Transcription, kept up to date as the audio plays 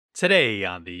Today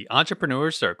on the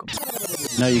Entrepreneur Circle.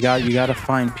 No, you got to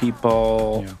find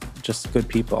people, Yeah. just good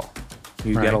people who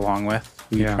you Right. get along with,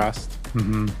 who you Yeah. trust,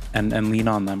 Mm-hmm. and lean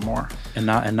on them more, and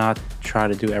not try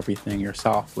to do everything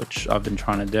yourself, which I've been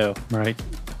trying to do Right.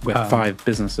 with 5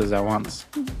 businesses at once,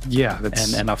 Yeah.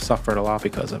 That's and I've suffered a lot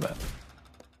because of it.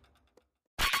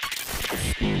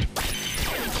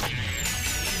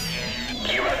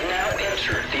 You have now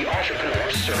entered the Entrepreneur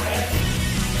Circle.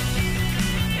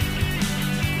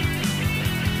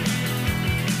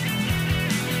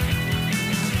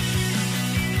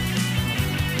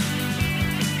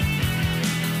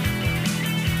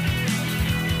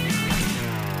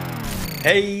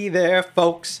 Hey there,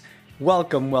 folks.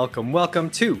 Welcome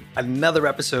to another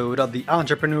episode of the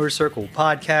Entrepreneur Circle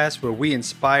podcast, where we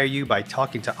inspire you by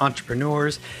talking to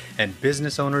entrepreneurs and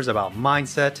business owners about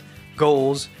mindset,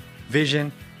 goals,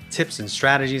 vision, tips and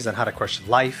strategies on how to crush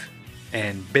life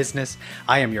and business.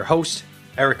 I am your host,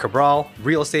 Eric Cabral,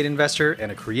 real estate investor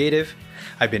and a creative.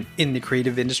 I've been in the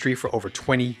creative industry for over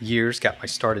 20 years, got my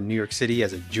start in New York City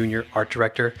as a junior art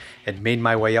director, and made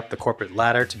my way up the corporate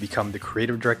ladder to become the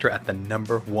creative director at the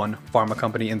 #1 pharma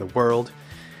company in the world.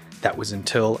 That was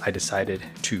until I decided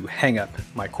to hang up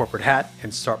my corporate hat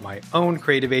and start my own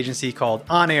creative agency called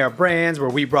On Air Brands, where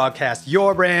we broadcast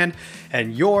your brand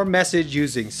and your message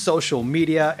using social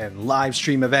media and live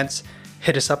stream events.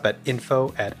 Hit us up at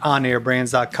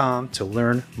info@onairbrands.com to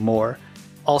learn more.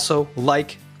 Also,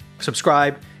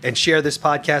 subscribe, and share this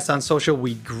podcast on social.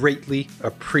 We greatly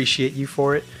appreciate you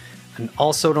for it. And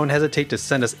also don't hesitate to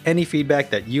send us any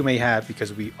feedback that you may have,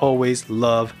 because we always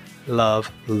love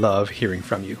hearing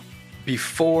from you.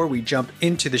 Before we jump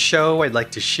into the show, I'd like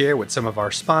to share what some of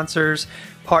our sponsors,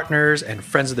 partners, and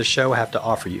friends of the show have to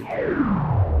offer you.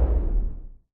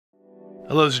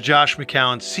 Hello, this is Josh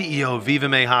McCown, CEO of Viva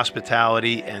May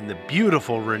Hospitality and the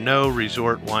beautiful Renault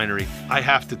Resort Winery. I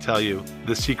have to tell you,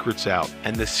 the secret's out,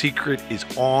 and the secret is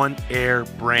On Air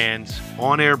Brands.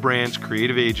 On Air Brands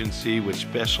creative agency, which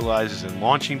specializes in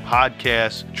launching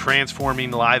podcasts,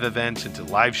 transforming live events into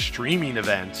live streaming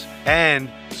events, and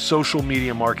social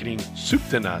media marketing soup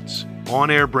to nuts.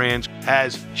 On Air Brands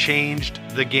has changed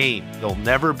the game. There'll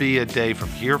never be a day from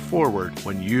here forward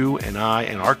when you and I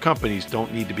and our companies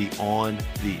don't need to be on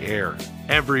the air.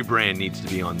 Every brand needs to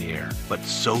be on the air, but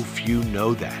so few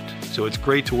know that. So it's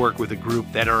great to work with a group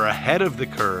that are ahead of the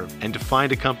curve and to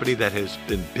find a company that has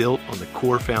been built on the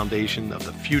core foundation of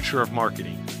the future of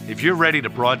marketing. If you're ready to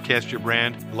broadcast your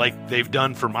brand like they've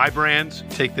done for my brands,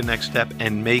 take the next step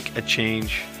and make a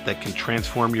change that can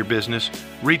transform your business.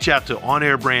 Reach out to On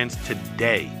Air Brands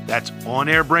today. That's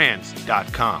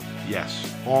onairbrands.com.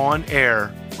 Yes,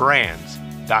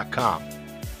 onairbrands.com.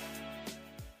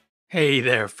 Hey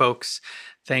there, folks.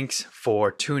 Thanks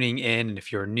for tuning in. And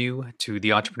if you're new to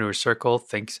the Entrepreneur Circle,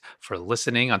 thanks for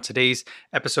listening. On today's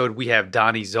episode, we have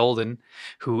Donnie Zolden,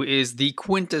 who is the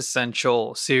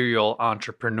quintessential serial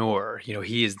entrepreneur. You know,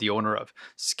 he is the owner of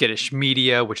Skittish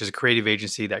Media, which is a creative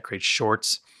agency that creates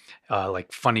shorts,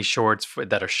 like funny shorts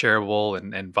that are shareable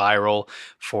and viral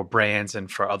for brands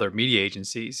and for other media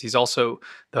agencies. He's also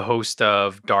the host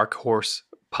of Dark Horse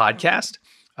Podcast,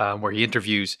 where he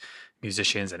interviews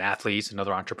musicians and athletes and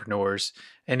other entrepreneurs.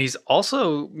 And he's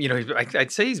also,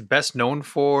 I'd say he's best known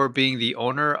for being the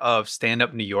owner of Stand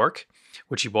Up New York,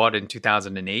 which he bought in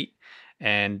 2008.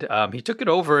 And he took it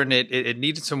over, and it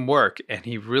needed some work, and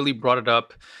he really brought it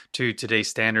up to today's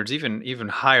standards, even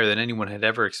higher than anyone had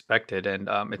ever expected. And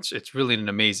it's really an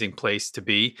amazing place to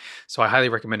be. So I highly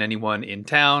recommend anyone in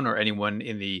town or anyone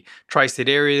in the tri-state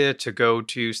area to go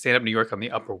to Stand Up New York on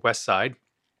the Upper West Side.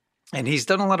 And he's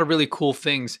done a lot of really cool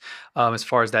things as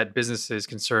far as that business is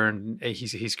concerned.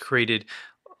 He's created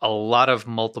a lot of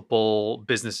multiple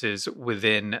businesses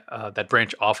within that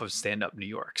branch off of Stand Up New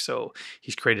York. So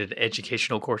he's created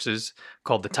educational courses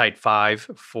called the Tight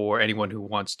Five for anyone who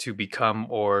wants to become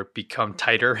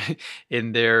tighter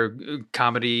in their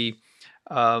comedy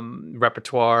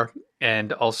repertoire.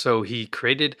 And also he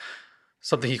created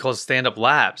something he calls Stand Up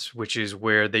Labs, which is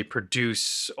where they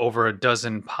produce over a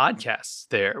dozen podcasts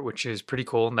there, which is pretty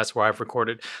cool. And that's where I've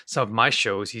recorded some of my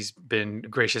shows. He's been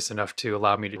gracious enough to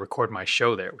allow me to record my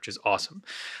show there, which is awesome.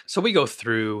 So we go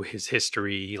through his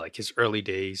history, like his early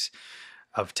days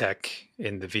of tech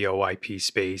in the VoIP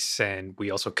space. And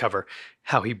we also cover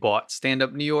how he bought Stand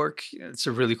Up New York. It's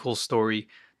a really cool story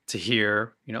to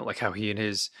hear, like how he and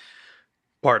his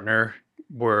partner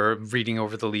were reading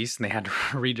over the lease, and they had to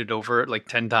read it over like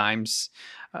 10 times.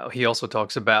 He also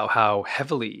talks about how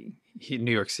heavily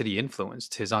New York City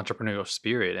influenced his entrepreneurial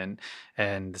spirit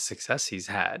and the success he's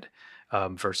had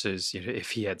versus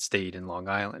if he had stayed in Long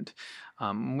Island.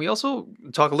 We also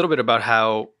talk a little bit about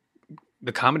how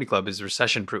the comedy club is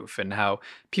recession proof and how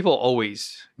people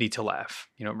always need to laugh,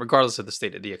 regardless of the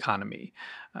state of the economy.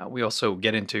 We also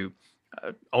get into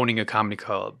owning a comedy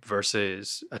club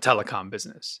versus a telecom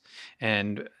business.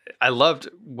 And I loved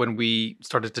when we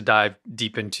started to dive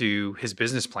deep into his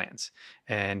business plans,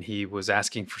 and he was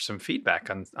asking for some feedback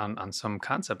on some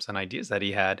concepts and ideas that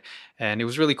he had. And it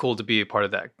was really cool to be a part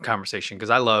of that conversation because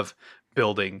I love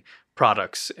building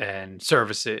products and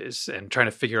services and trying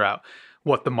to figure out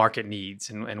what the market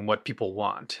needs and what people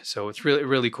want. So it's really,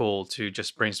 really cool to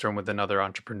just brainstorm with another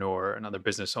entrepreneur, another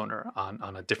business owner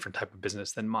on a different type of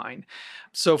business than mine.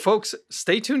 So folks,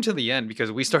 stay tuned to the end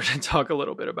because we started to talk a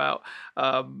little bit about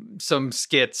some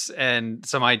skits and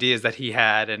some ideas that he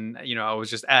had. And, I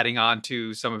was just adding on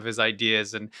to some of his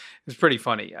ideas and it was pretty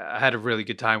funny. I had a really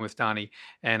good time with Donnie,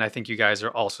 and I think you guys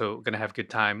are also going to have a good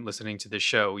time listening to this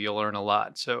show. You'll learn a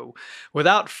lot. So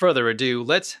without further ado,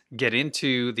 let's get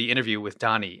into the interview with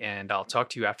Donnie, and I'll talk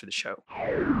to you after the show.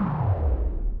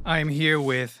 I'm here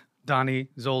with Donnie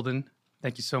Zolden.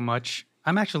 Thank you so much.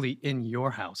 I'm actually in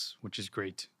your house, which is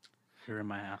great. You're in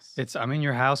my house. I'm in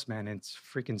your house, man. It's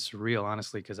freaking surreal,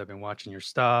 honestly, because I've been watching your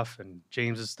stuff and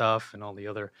James's stuff and all the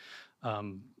other,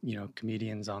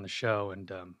 comedians on the show,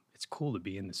 and it's cool to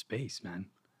be in the space, man.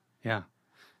 Yeah.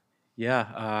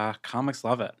 Yeah, comics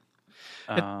love it.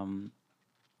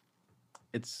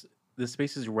 This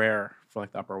space is rare for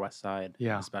like the Upper West Side.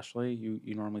 Yeah. Especially you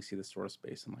normally see this sort of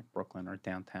space in like Brooklyn or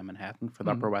downtown Manhattan for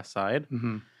the Upper West Side.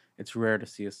 Mm-hmm. It's rare to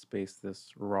see a space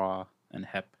this raw and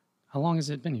hip. How long has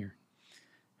it been here?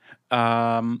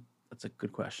 That's a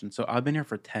good question. So I've been here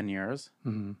for 10 years.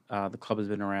 Mm-hmm. The club has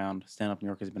been around. Stand Up New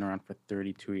York has been around for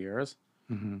 32 years.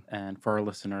 Mm-hmm. And for our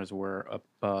listeners, we're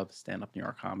above Stand Up New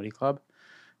York Comedy Club.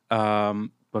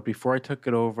 But before I took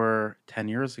it over 10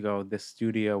 years ago, this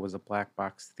studio was a black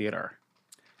box theater.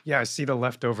 Yeah, I see the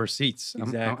leftover seats.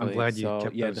 Exactly. I'm glad you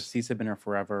kept yeah, those. the seats have been here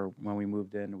forever. When we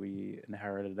moved in, we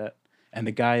inherited it. And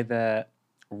the guy that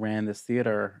ran this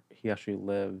theater, he actually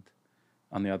lived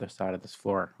on the other side of this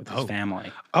floor with his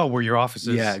family. Oh, where your office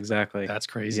is? Yeah, exactly. That's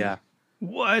crazy. Yeah.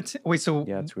 What? Wait, so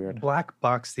yeah, it's weird. Black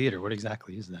Box Theater, what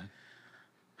exactly is that?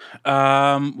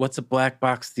 What's a black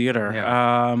box theater?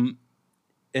 Yeah.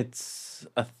 It's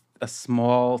a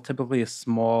small, typically a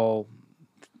small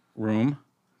room,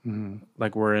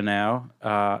 like we're in now,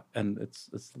 and it's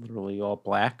literally all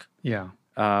black. Yeah.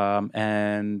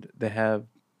 And they have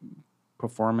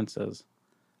performances,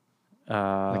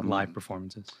 Like live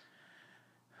performances.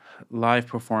 Live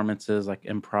performances like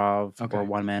improv or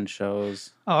one-man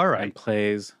shows. Oh, all And right.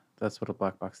 plays. That's what a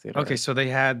black box theater Okay, is. so they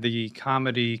had the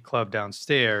comedy club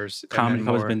downstairs. and Comedy then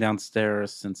Club has more- been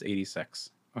downstairs since '86.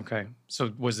 Okay,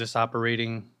 so was this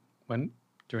operating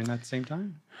during that same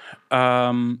time?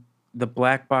 The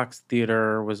Black Box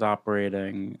Theater was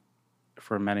operating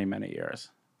for many, many years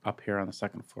up here on the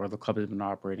second floor. The club has been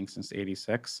operating since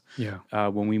 '86. Yeah.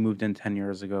 When we moved in 10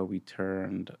 years ago,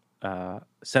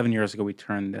 7 years ago, we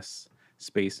turned this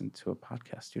space into a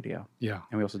podcast studio. Yeah.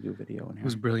 And we also do video in here.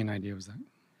 Whose brilliant idea was that?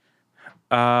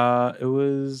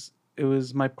 It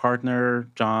was my partner,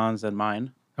 John's, and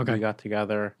mine. Okay. We got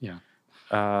together. Yeah.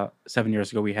 7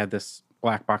 years ago, we had this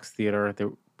Black Box Theater.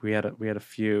 We had a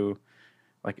few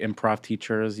like improv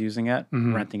teachers using it,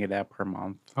 renting it out per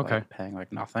month, Okay. like, paying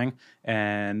like nothing,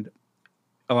 and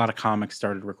a lot of comics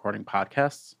started recording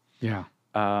podcasts. Yeah.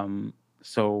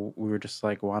 So we were just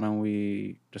like, why don't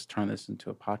we just turn this into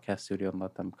a podcast studio and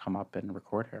let them come up and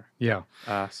record here? Yeah.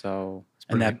 And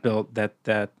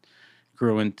that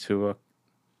grew into a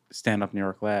Stand Up New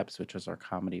York Labs, which is our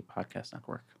comedy podcast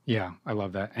network. Yeah, I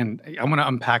love that. And I want to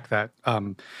unpack that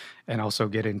and also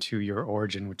get into your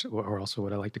origin, or also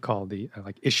what I like to call the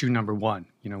like issue number one.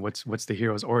 What's the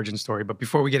hero's origin story? But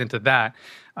before we get into that,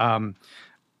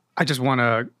 I just want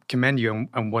to commend you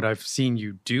on what I've seen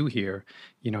you do here.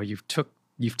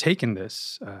 You've taken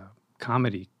this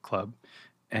comedy club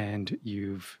and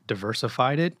you've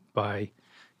diversified it by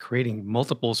creating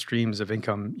multiple streams of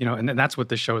income, and that's what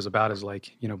this show is about, is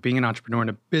like, being an entrepreneur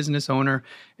and a business owner,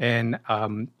 and,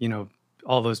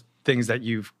 all those things that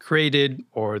you've created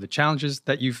or the challenges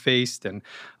that you've faced, and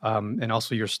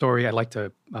also your story. I'd like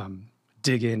to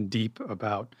dig in deep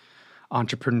about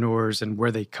entrepreneurs and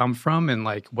where they come from, and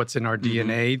like what's in our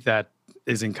DNA that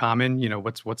is in common,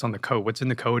 what's on the code, what's in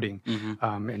the coding,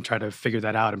 and try to figure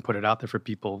that out and put it out there for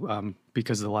people,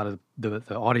 because a lot of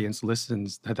the audience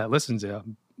listens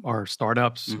are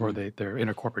startups or they're in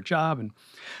a corporate job.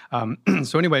 And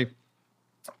so anyway,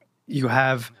 you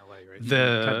have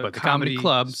the comedy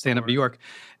club, Stand Up New York,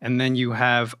 and then you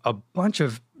have a bunch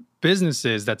of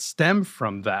businesses that stem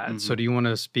from that. So do you want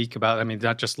to speak about,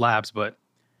 not just labs, but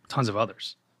tons of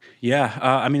others? Yeah,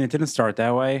 I mean, it didn't start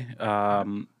that way.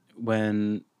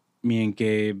 When me and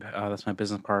Gabe, that's my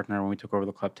business partner, when we took over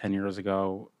the club 10 years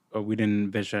ago, we didn't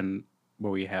envision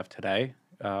what we have today.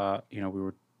 We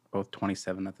were both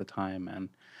 27 at the time, and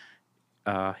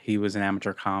he was an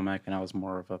amateur comic, and I was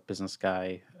more of a business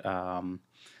guy.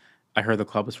 I heard the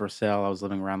club was for sale. I was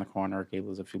living around the corner. Gabe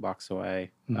lives a few blocks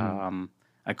away.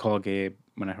 I called Gabe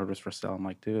when I heard it was for sale. I'm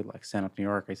like, dude, like Stand Up New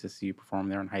York. I used to see you perform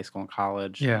there in high school and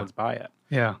college. Yeah. Let's buy it.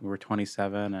 Yeah. We were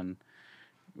 27, and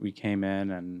we came in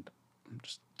and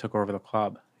just took over the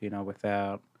club,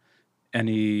 without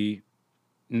any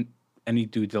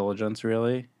due diligence,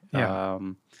 really. Yeah.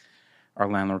 Our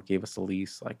landlord gave us a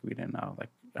lease. Like, we didn't know. Like,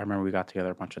 I remember we got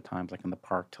together a bunch of times, like in the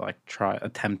park, to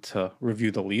attempt to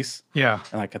review the lease. Yeah.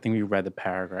 And like, I think we read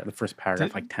the first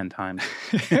paragraph, like 10 times.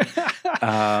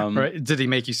 Right. Did he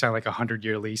make you sign like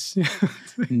 100-year lease?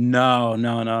 No.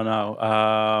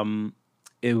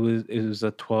 It was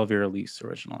a 12-year lease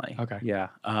originally. Okay. Yeah.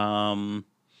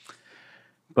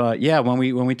 But yeah, when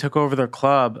we took over their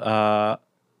club,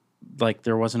 like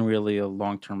there wasn't really a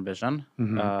long-term vision.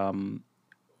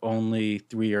 Only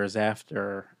 3 years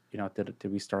after,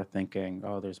 did we start thinking,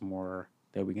 oh, there's more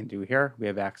that we can do here. We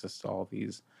have access to all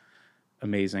these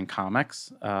amazing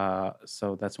comics.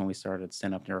 So that's when we started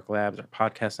Stand Up New York Labs, our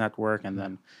podcast network. And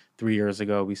then 3 years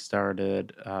ago, we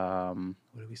started, what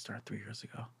did we start 3 years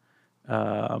ago?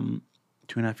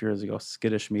 2.5 years ago,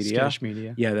 Skittish Media. Skittish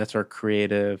Media. Yeah, that's our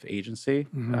creative agency.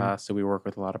 So we work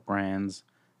with a lot of brands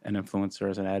and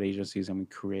influencers and ad agencies, and we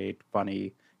create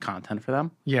funny content for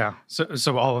them. Yeah.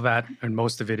 So all of that, and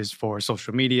most of it is for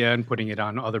social media and putting it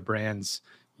on other brands,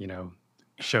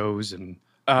 shows and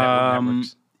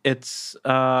networks. It's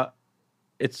a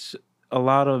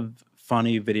lot of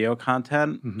funny video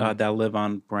content that live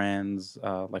on brands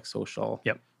like social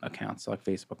accounts like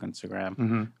Facebook,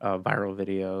 Instagram, viral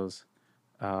videos.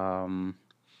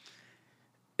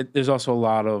 There's also a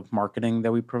lot of marketing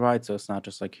that we provide, so it's not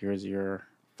just like, here's your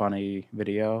funny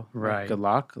video, right? Like, good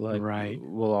luck. Like, right.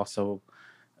 We'll also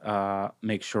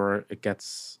make sure it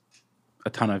gets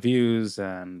a ton of views,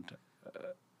 and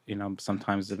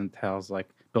sometimes it entails like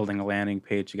building a landing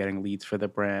page, getting leads for the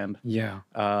brand. Yeah.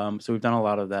 So we've done a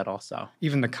lot of that also.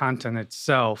 Even the content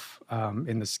itself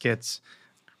in the skits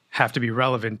have to be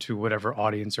relevant to whatever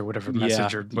audience or whatever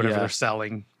message or whatever they're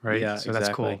selling, right? Yeah, so that's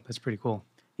cool. That's pretty cool.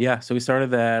 Yeah, so we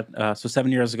started that. So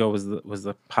 7 years ago was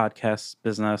the podcast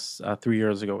business. 3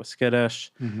 years ago was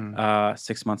Skittish.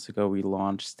 6 months ago we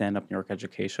launched Stand Up New York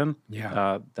Education.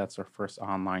 Yeah, that's our first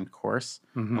online course,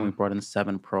 and we brought in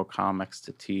 7 pro comics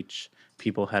to teach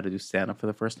people how to do stand up for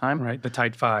the first time. Right, the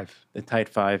Tight Five. The Tight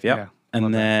Five, yep. Yeah,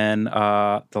 and then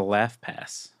the Laugh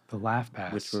Pass. The Laugh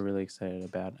Pass, which we're really excited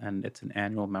about, and it's an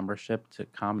annual membership to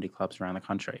comedy clubs around the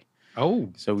country. Oh.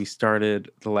 So we started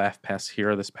the Laugh Pass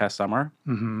here this past summer.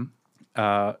 It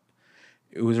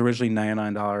was originally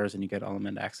 $99, and you get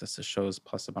unlimited access to shows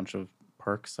plus a bunch of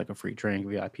perks like a free drink,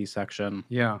 VIP section.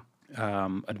 Yeah.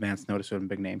 Advance notice when a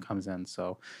big name comes in.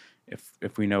 So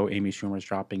if we know Amy Schumer's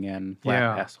dropping in,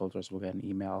 Laugh Pass holders will get an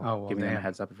email giving them a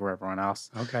heads up before everyone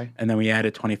else. Okay. And then we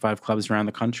added 25 clubs around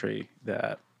the country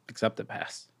that accept the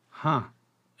pass. Huh.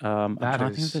 I'm trying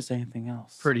to think if there's anything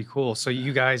else. Pretty cool. So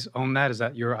you guys own that? Is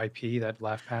that your IP, that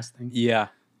Laugh Pass thing? Yeah.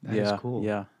 That is cool.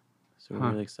 Yeah. So we're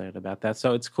really excited about that.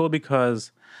 So it's cool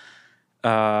because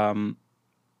we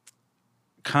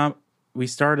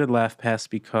started Laugh Pass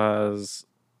because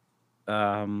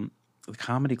the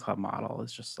comedy club model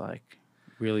is just like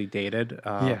really dated.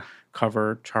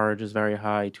 Cover charge is very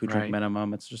high, 2 drink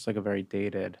minimum. It's just like a very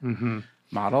dated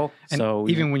model. And so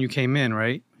even when you came in,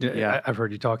 right? Yeah. I've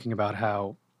heard you talking about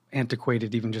how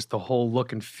antiquated even just the whole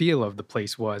look and feel of the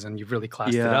place was, and you've really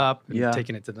classed it up and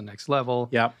taken it to the next level.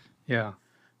 Yep. Yeah.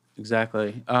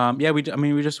 Exactly.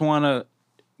 We just want to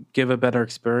give a better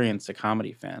experience to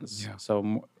comedy fans. Yeah.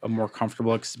 So a more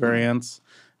comfortable experience,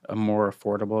 a more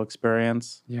affordable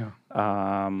experience. Yeah.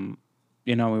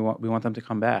 We want them to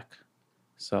come back.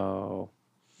 So.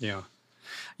 Yeah.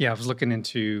 Yeah, I was looking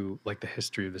into like the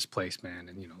history of this place, man,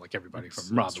 and like everybody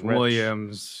from Robin rich.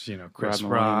 Williams, Chris Robin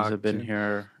Rock, Williams have been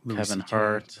here, Louis Kevin C.K.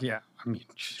 Hart, Yeah, I mean,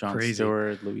 just Jon crazy.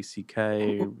 Stewart, Louis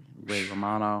C.K., Ray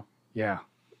Romano. Yeah,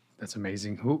 that's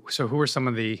amazing. Who are some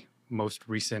of the most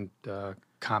recent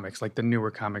comics, like the newer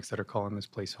comics that are calling this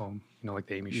place home? Like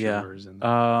the Amy Schumers and.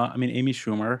 Amy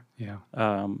Schumer. Yeah.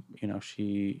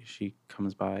 She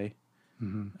comes by.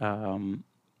 Who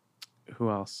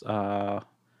else?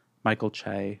 Michael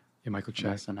Che. Yeah, Michael Che.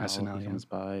 SNL. He comes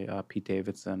by. Pete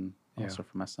Davidson, also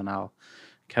from SNL.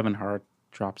 Kevin Hart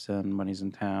drops in when he's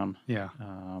in town. Yeah.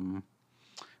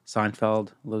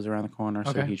 Seinfeld lives around the corner,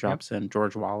 so Okay, he yep. drops in.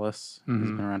 George Wallace, he's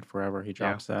Mhm. been around forever. He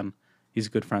drops in. He's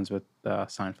good friends with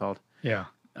Seinfeld. Yeah.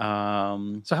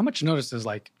 Um, So how much notice does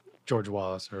like George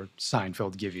Wallace or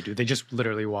Seinfeld give you? Do they just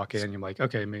literally walk in and you're like,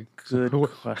 okay, Good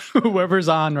question. whoever's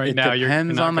on right It now, depends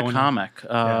you're not on the going- comic.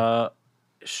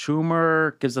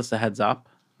 Schumer gives us a heads up.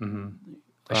 Mhm.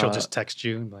 Like, she'll just text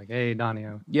you and be like, hey, Donnie.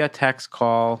 Yeah, text,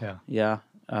 call. Yeah.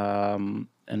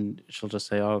 And she'll just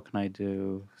say, "Oh, can I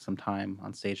do some time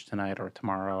on stage tonight or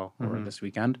tomorrow or this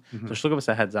weekend?" So she'll give us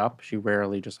a heads up. She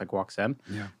rarely just like walks in.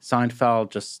 Yeah. Seinfeld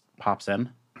just pops in.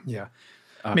 Yeah.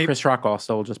 Chris Rock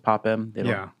also will just pop in. They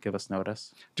don't Yeah. give us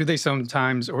notice. Do they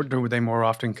sometimes, or do they more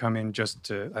often come in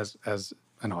just as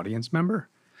an audience member?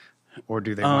 Or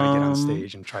do they want to get on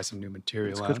stage and try some new material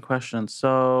That's a out? good question.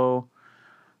 So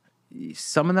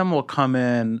some of them will come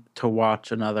in to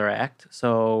watch another act.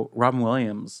 So Robin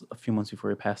Williams, a few months before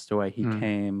he passed away, he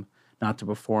came not to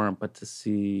perform, but to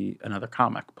see another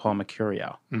comic, Paul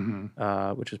Mercurio,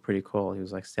 which is pretty cool. He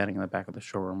was like standing in the back of the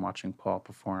showroom watching Paul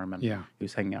perform, and Yeah. he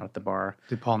was hanging out at the bar.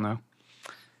 Did Paul know?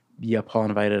 Yeah, Paul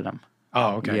invited him.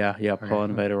 Oh, okay. Yeah, Paul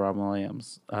invited Robin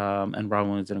Williams, and Robin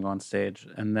Williams didn't go on stage.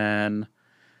 And then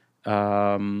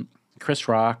Chris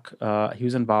Rock, he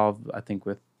was involved, I think,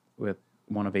 with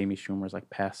one of Amy Schumer's like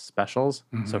past specials.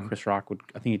 So Chris Rock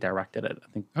I think he directed it.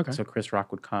 I think Okay. so. Chris Rock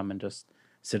would come and just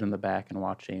sit in the back and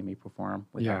watch Amy perform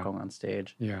without Yeah. going on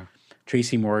stage. Yeah.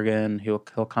 Tracy Morgan, he'll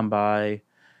come by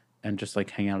and just like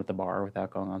hang out at the bar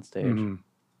without going on stage.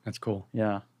 That's cool.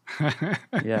 Yeah,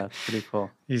 yeah, it's pretty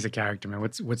cool. He's a character, man.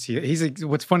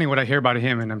 What's funny, what I hear about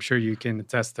him, and I'm sure you can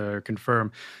attest or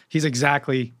confirm, he's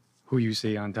exactly who you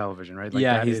see on television, right? Like,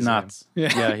 yeah, that he's is him. nuts.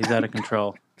 Yeah, he's out of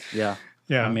control. Yeah,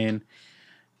 Yeah. I mean,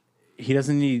 he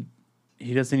doesn't need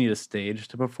a stage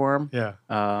to perform. Yeah.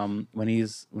 When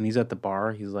he's at the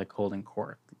bar, he's like holding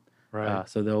court. Right.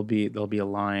 So there'll be a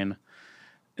line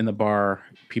in the bar,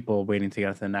 people waiting to get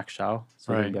into the next show.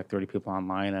 So there'll Right. be like 30 people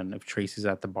online, and if Tracy's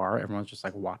at the bar, everyone's just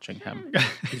like watching him.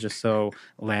 He's just so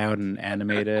loud and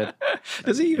animated.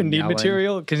 Does he even and need yelling.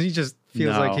 material? Because he just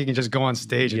feels like No. he can just go on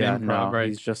stage Yeah, and improv, no, right?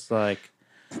 he's just like,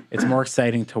 it's more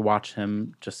exciting to watch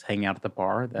him just hang out at the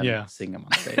bar than Yeah. seeing him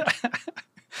on stage.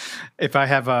 If I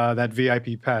have that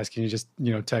VIP pass, can you just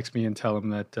text me and tell him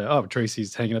that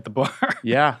Tracy's hanging at the bar?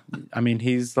 Yeah, I mean,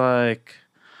 he's like,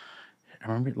 I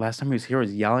remember last time he was here, he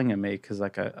was yelling at me because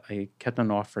like I kept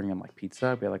on offering him like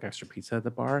pizza. We had like extra pizza at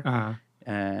the bar, Uh-huh.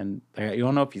 and like, you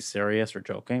don't know if he's serious or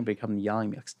joking, but he kept yelling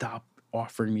at me like, "Stop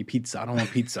offering me pizza! I don't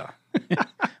want pizza."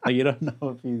 Like you don't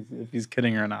know if he's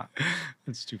kidding or not.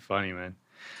 It's too funny, man.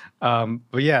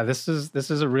 But yeah, this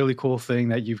is a really cool thing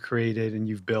that you've created and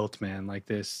you've built, man. Like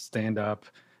this stand-up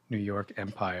New York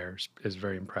empire is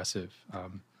very impressive.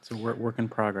 So work in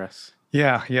progress.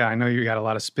 Yeah, I know you got a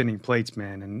lot of spinning plates,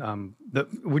 man. And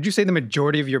would you say the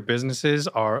majority of your businesses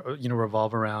are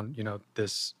revolve around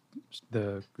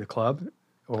the club,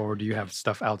 or do you have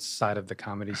stuff outside of the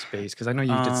comedy space? Because I know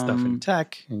you did stuff in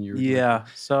tech, and you Yeah.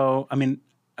 So I mean,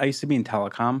 I used to be in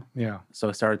telecom. yeah. So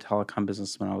I started a telecom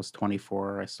business when I was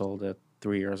 24. I sold it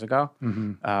 3 years ago.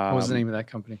 What was the name of that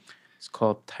company? It's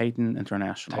called Titan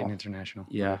International. Titan International.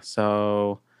 Yeah.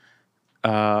 So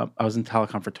I was in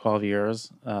telecom for 12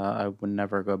 years. I would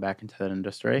never go back into that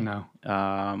industry. No,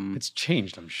 it's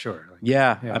changed, I'm sure. Like,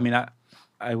 Yeah. Yeah. I mean,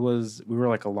 we were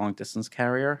like a long distance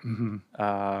carrier. you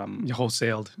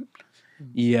wholesaled.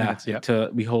 Yeah. Minutes, yeah.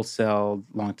 We wholesaled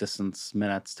long distance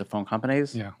minutes to phone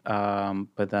companies. Yeah.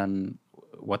 But then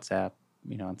WhatsApp,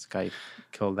 and Skype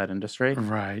killed that industry.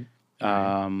 Right.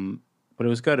 But it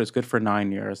was good. It was good for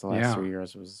 9 years. The last Yeah. 3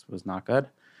 years was not good.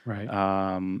 Right.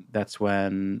 That's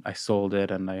when I sold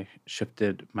it and I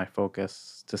shifted my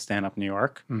focus to stand up New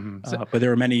York. But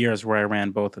there were many years where I ran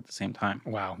both at the same time.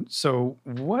 Wow. So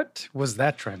what was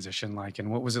that transition like? And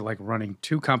what was it like running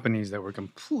two companies that were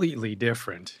completely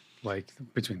different, like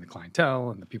between the clientele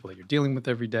and the people that you're dealing with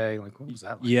every day? Like, what was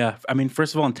that like? Yeah. I mean,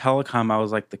 first of all, in telecom, I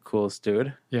was like the coolest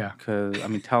dude Yeah. because, I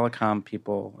mean, telecom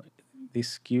people, they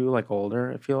skew like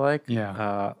older, I feel like.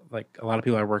 Yeah. Like a lot of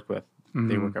people I worked with,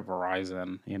 they work at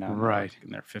Verizon, Right. like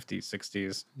in their 50s,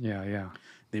 60s. Yeah.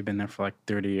 They've been there for like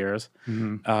 30 years.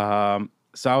 Mm-hmm.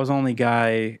 So I was the only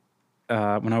guy,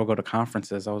 when I would go to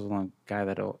conferences, I was the only guy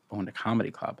that owned a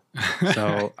comedy club.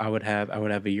 So I would have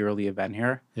a yearly event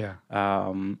here. Yeah.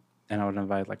 And I would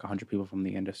invite like 100 people from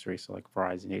the industry. So like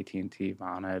Verizon, AT&T,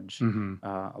 Vonage,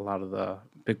 a lot of the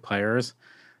big players.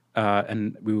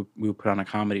 And we would put on a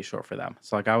comedy show for them.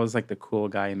 So like I was like the cool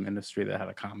guy in the industry that had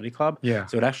a comedy club. Yeah.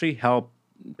 So it actually helped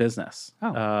business.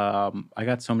 Oh. I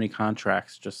got so many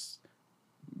contracts just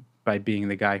by being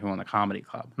the guy who owned the comedy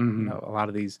club. You know, a lot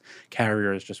of these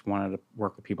carriers just wanted to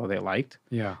work with people they liked.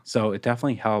 Yeah. So it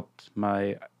definitely helped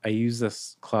I use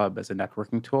this club as a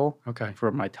networking tool Okay.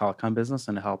 for my telecom business,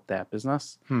 and it helped that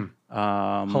business.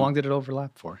 How long did it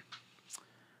overlap for?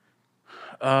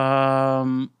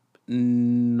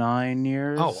 9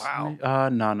 years. Oh, wow.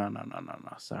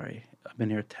 No. Sorry. I've been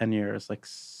here 10 years, like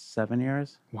 7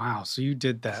 years. Wow. So you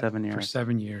did that 7 for years.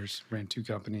 7 years, ran 2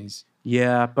 companies.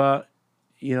 Yeah, but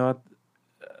you know,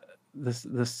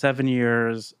 the 7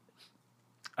 years,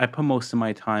 I put most of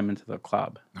my time into the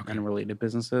club and related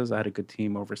businesses. I had a good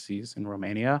team overseas in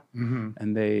Romania,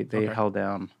 and they held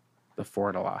down the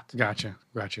fort a lot. Gotcha.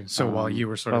 So while you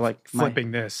were sort of like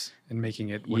flipping this and making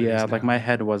it what it Yeah, is like now. my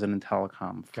head wasn't in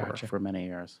telecom Gotcha. for many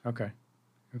years. Okay.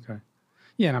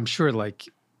 Yeah, and I'm sure like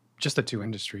just the 2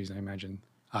 industries, I imagine,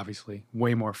 obviously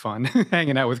way more fun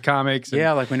hanging out with comics.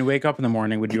 Yeah, like when you wake up in the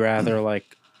morning, would you rather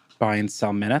like buy and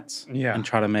sell minutes and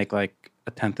try to make like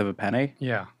a tenth of a penny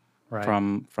Yeah. Right.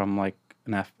 from like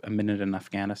a minute in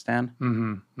Afghanistan?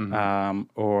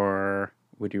 Or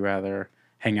would you rather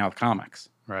hang out with comics?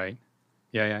 Right.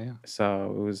 Yeah.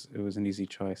 So it was an easy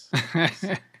choice.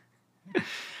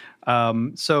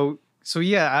 So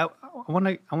yeah, I want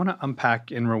to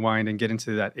unpack and rewind and get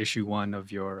into that issue 1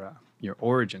 of your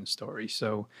origin story.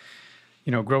 So,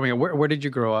 you know, growing up, where did you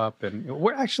grow up, and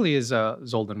where actually is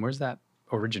Zolden? Where's that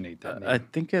originate? That name? I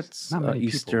think it's Not many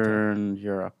people Eastern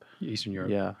Europe. Eastern Europe.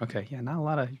 Yeah. Okay. Yeah. Not a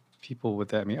lot of people with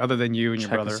that. I mean, other than you and your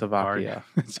brother. Czechoslovakia.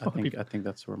 It's all I people. think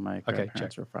that's where my Okay,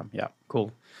 grandparents were from. Yeah.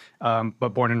 Cool. But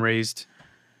born and raised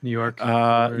New York.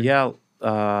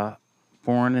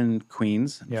 Born in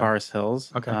Queens, Yeah. Forest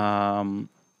Hills. Okay.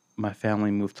 My family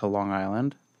moved to Long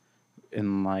Island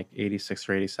in like 86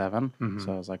 or 87.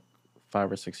 So I was like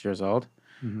 5 or 6 years old.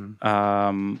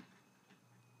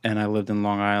 And I lived in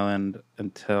Long Island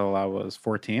until I was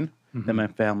 14. Then my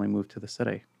family moved to the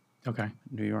city, Okay.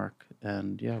 New York.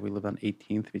 And yeah, we lived on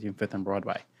 18th between 5th and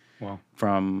Broadway. Wow.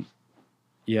 From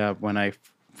when I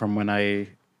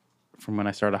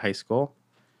started high school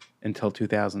until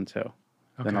 2002.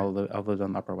 Then Okay. I've lived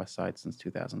on the Upper West Side since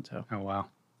 2002. Oh wow.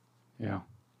 Yeah.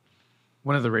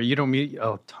 One of the you don't meet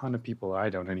a ton of people. I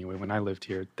don't anyway. When I lived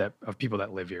here, of people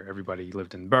that live here, everybody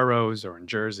lived in boroughs or in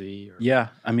Jersey. Or, Yeah,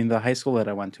 I mean the high school that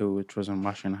I went to, which was in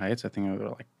Washington Heights, I think there were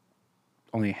like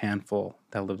only a handful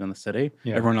that lived in the city.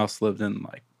 Yeah. Everyone else lived in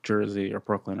like Jersey or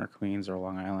Brooklyn or Queens or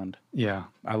Long Island. Yeah.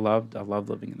 I loved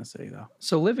living in the city though.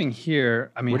 So living here,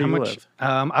 I mean, Where do how you much?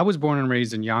 I was born and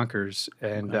raised in Yonkers,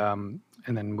 and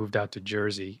then moved out to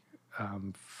Jersey,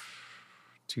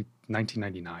 to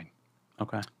 1999.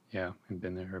 Okay. Yeah, and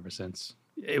been there ever since.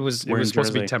 It was Where in supposed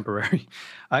to be Jersey? temporary,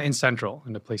 in Central,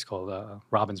 in a place called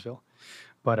Robbinsville.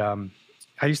 But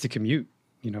I used to commute,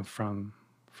 you know, from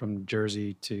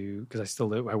Jersey to, because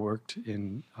I worked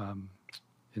in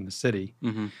the city,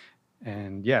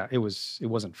 and yeah, it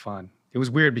wasn't fun. It was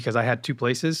weird because I had 2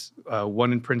 places,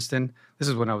 one in Princeton. This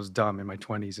is when I was dumb in my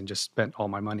 20s and just spent all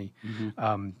my money.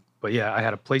 But yeah, I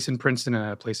had a place in Princeton and I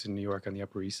had a place in New York on the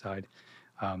Upper East Side.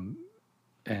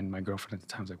 And my girlfriend at the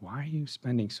time was like, "Why are you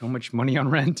spending so much money on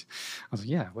rent?" I was like,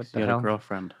 "Yeah, what the You had hell?" a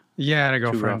girlfriend. Yeah, and a 2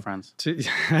 girlfriend. girlfriends.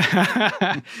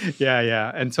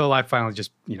 Yeah. Until I finally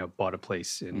just, you know, bought a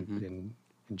place in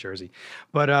Jersey.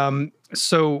 But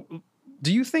so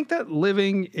do you think that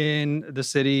living in the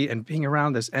city and being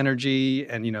around this energy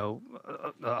and, you know,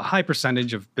 a high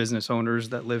percentage of business owners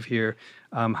that live here,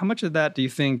 how much of that do you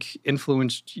think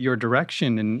influenced your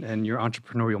direction and your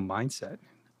entrepreneurial mindset?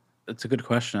 It's a good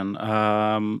question.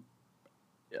 I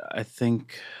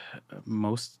think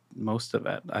most of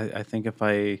it. I think if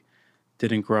I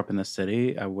didn't grow up in the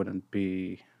city, I wouldn't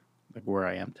be like where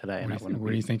I am today.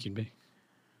 Where do you think you'd be?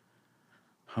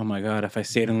 Oh my God! If I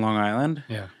stayed in Long Island,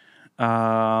 Yeah.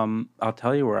 I'll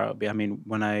tell you where I would be. I mean,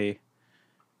 when I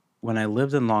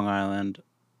lived in Long Island,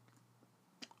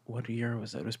 what year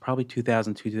was it? It was probably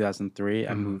 2002, 2003.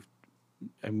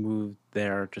 I moved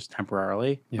there just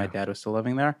temporarily. Yeah. My dad was still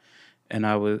living there, and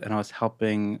I was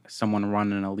helping someone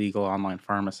run an illegal online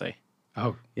pharmacy.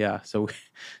 Oh, Yeah, so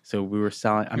we were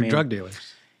selling. I you're mean, drug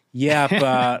dealers. yeah,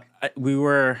 but we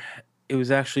were. It was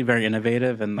actually very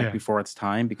innovative and like Yeah. before its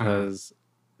time because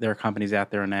there are companies out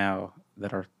there now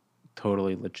that are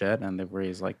totally legit and they've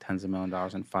raised like tens of $1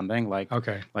 millions in funding. Like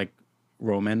Okay. like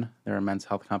Roman, they're a men's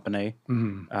health company.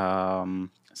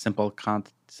 Simple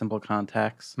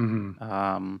Contacts.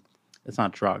 It's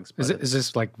not drugs. But Is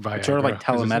this like Viagra? It's sort of like Is this-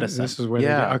 telemedicine. This is where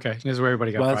Yeah. they get, okay. This is where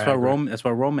everybody got well, that's why Viagra. Roman. That's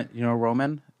why Roman. You know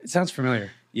Roman. It sounds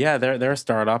familiar. Yeah, they're a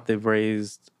startup. They've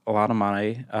raised a lot of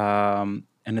money,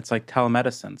 and it's like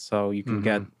telemedicine, so you can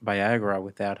get Viagra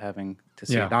without having to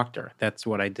see Yeah. a doctor. That's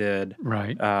what I did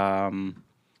Right.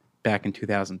 back in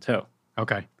 2002.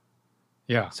 Okay.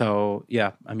 Yeah. So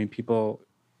yeah, I mean, people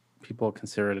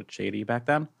considered it shady back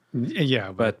then.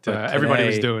 Yeah, but, but everybody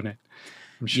was today- doing it.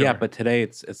 I'm sure. Yeah, but today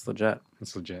it's legit.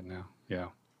 it's legit now. Yeah.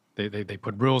 They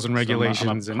put rules and I'm a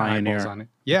regulations and eyeballs pioneer. on it.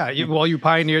 Yeah. You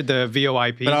pioneered the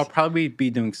VoIP. But I'll probably be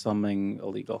doing something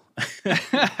illegal.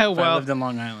 If I well, lived in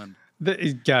Long Island.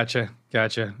 Gotcha.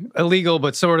 Illegal,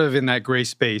 but sort of in that gray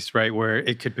space, right, where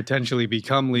it could potentially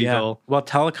become legal. Well,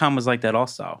 telecom was like that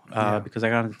also, Yeah. because I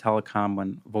got into telecom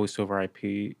when voice over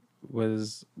IP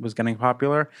was getting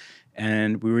popular,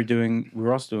 and we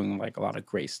were also doing like a lot of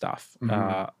gray stuff.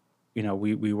 You know,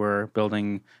 we were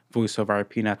building voice over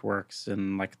IP networks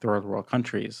in like third world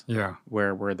countries Yeah.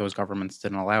 where those governments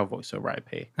didn't allow voice over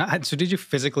IP. So did you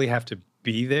physically have to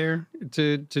be there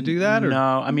to do that? Or?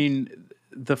 No, I mean,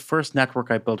 the first network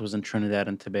I built was in Trinidad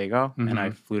and Tobago, and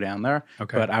I flew down there.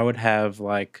 Okay. But I would have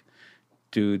like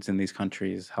dudes in these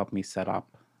countries help me set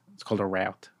up. It's called a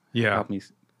route. Yeah. Help me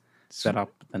set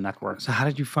up the network. So how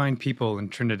did you find people in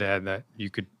Trinidad that you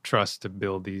could trust to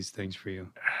build these things for you?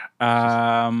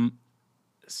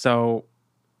 So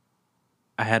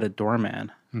I had a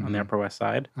doorman on Mm-hmm. the Upper West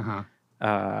Side, Uh-huh.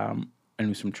 and he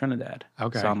was from Trinidad.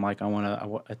 Okay. So I'm like, I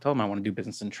told him I want to do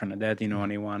business in Trinidad. Do you know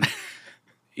anyone,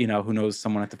 who knows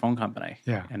someone at the phone company?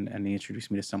 Yeah. And he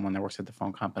introduced me to someone that works at the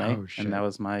phone company. Oh, shit. And that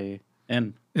was my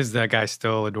in. Is that guy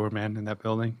still a doorman in that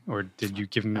building? Or did you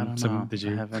give him I don't some know. did I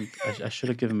you haven't. I should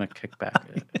have given him a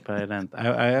kickback, but I didn't.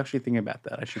 I actually think about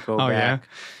that. I should go Oh, yeah? back.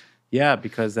 Yeah,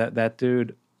 because that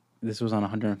dude. This was on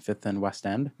 105th and West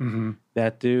End. Mhm.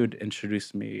 That dude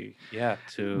introduced me,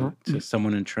 to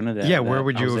someone in Trinidad. Yeah, where that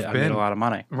would you have I made been? a lot of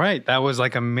money. Right. That was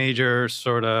like a major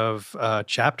sort of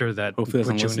chapter that Hopefully, he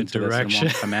put doesn't you in a listen to this and direction.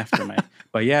 won't come after me.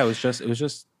 But yeah, it was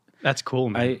just. That's cool,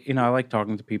 man. I like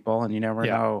talking to people, and you never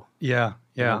know, Yeah.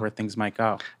 where things might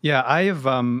go. Yeah. I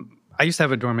used to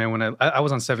have a doorman when I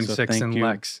was on So 76 thank in you,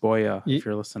 Lex. Boya, Ye- if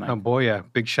you're listening. Oh boy, yeah.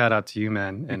 Big shout out to you,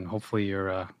 man. And hopefully you're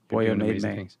Boya doing made amazing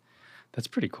me. things. That's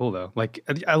pretty cool though. Like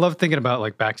I love thinking about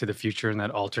like Back to the Future and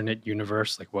that alternate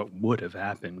universe, like what would have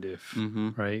happened if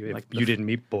right? If Like you didn't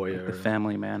meet Boya The or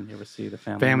Family Man. You ever see the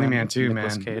Family Family Man with too,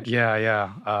 Nicolas man. Cage?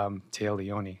 Yeah. Taya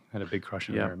Leone had a big crush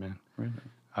on Yeah. her, man.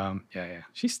 Really? Yeah.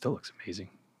 She still looks amazing.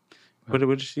 What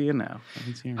is she in now? I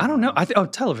haven't seen her I don't in know.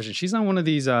 Television. She's on one of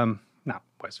these not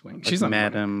West Wing. Like She's on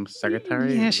Madam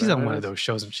Secretary. Yeah, Is she's that on what one it of is? those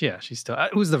shows. She's still.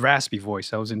 It was the raspy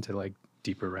voice. I was into like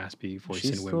deeper raspy voice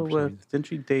She's in still women. for some reason. with. Didn't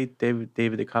she date David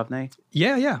Duchovny?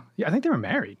 Yeah. I think they were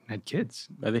married, and had kids.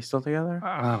 Are they still together?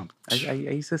 Oh, I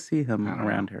used to see him I don't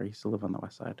around here. He used to live on the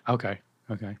West Side. okay.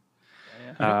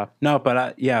 No,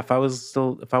 but if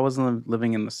I wasn't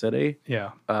living in the city,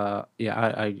 Yeah. I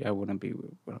wouldn't be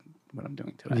what I'm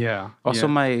doing today. Yeah. Also,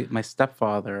 yeah. my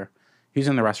stepfather, he was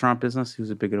in the restaurant business. He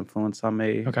was a big influence on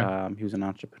me. Okay. He was an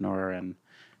entrepreneur, and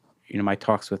my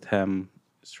talks with him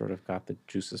sort of got the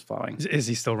juices flowing. Is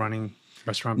he still running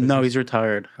restaurant business? No, he's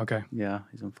retired. okay. Yeah,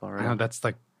 he's in I Florida. know that's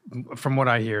like, from what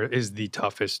I hear, is the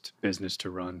toughest business to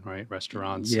run, right?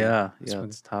 Restaurants. Yeah, That's what-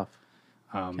 it's tough.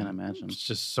 Can't imagine. It's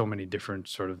just so many different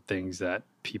sort of things that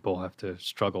people have to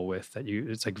struggle with that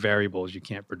it's like variables you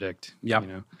can't predict. Yep. You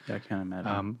know? Yeah, I can't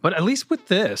imagine. But at least with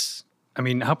this, I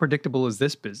mean, how predictable is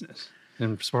this business?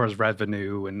 And as far as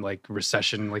revenue and like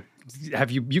recession, like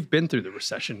you've been through the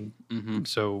recession.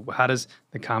 So how does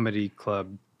the comedy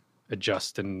club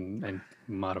adjust and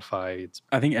modify its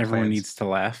I think everyone plans? needs to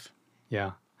laugh.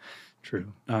 Yeah,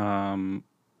 true.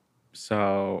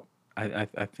 So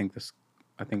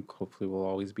I think hopefully we'll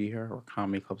always be here, or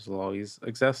comedy clubs will always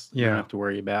exist. You Yeah. don't have to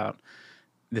worry about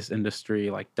this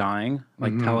industry like dying,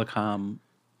 like telecom.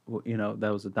 That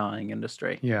was a dying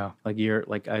industry. Yeah. Like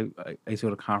I used to go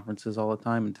to conferences all the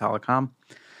time in telecom,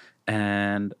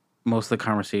 and most of the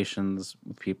conversations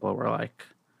with people were like,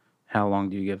 "How long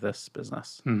do you give this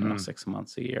business? 6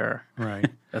 months, a year." Right.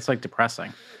 That's like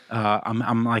depressing.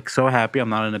 I'm like so happy I'm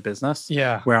not in a business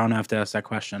Yeah. where I don't have to ask that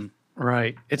question.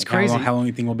 Right. It's Like, crazy. How long do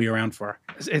you think we'll be around for?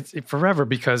 It's forever,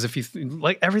 because if you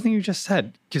like everything you just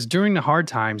said, because during the hard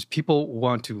times, people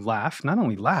want to laugh, not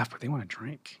only laugh, but they want to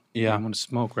drink. Yeah. They want to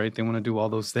smoke, right? They want to do all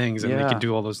those things, and they can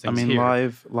do all those I things mean,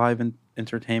 here. live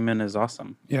entertainment is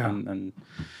awesome. Yeah.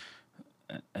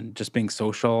 And just being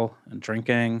social and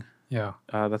drinking, Yeah.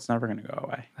 that's never going to go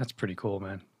away. That's pretty cool,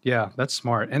 man. Yeah, that's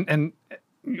smart. And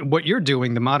what you're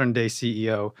doing, the modern day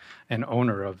CEO and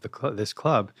owner of this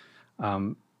club,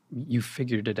 you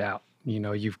figured it out.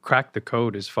 You've cracked the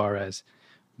code as far as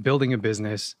building a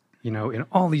business, in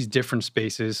all these different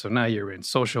spaces. So now you're in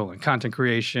social and content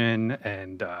creation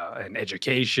and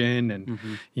education and,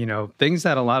 things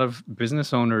that a lot of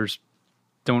business owners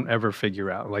don't ever figure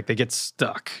out. Like they get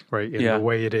stuck, right, in the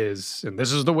way it is. And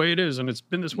this is the way it is. And it's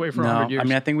been this way for 100 years. I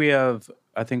mean, I think we have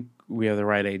the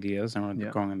right ideas and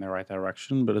we're going in the right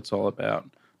direction, but it's all about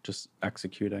just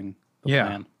executing the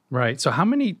plan. Right. So how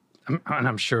many, and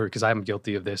I'm sure, because I'm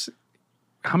guilty of this,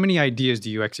 how many ideas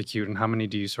do you execute and how many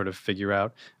do you sort of figure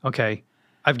out, okay,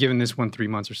 I've given this one 3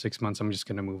 months or 6 months, I'm just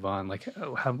going to move on. Like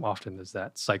how often does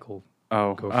that cycle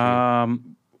go for you?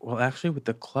 Well, actually with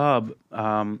the club,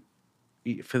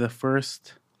 for the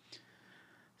first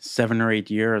 7 or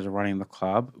 8 years of running the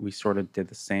club, we sort of did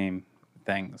the same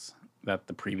things that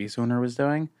the previous owner was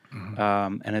doing.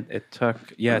 And it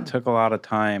took a lot of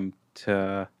time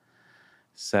to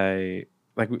say,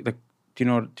 like, do you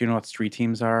know what street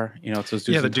teams are? It's those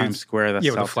dudes in Times Square that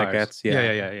sell tickets.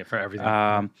 Yeah, for everything.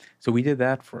 So we did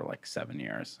that for like 7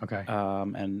 years. Okay.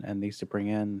 And they used to bring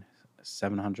in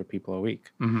 700 people a week.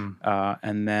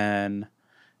 And then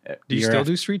do you still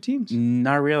do street teams?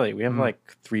 Not really. We have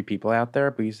like 3 people out there,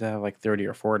 but we used to have like 30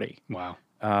 or 40. Wow.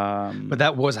 But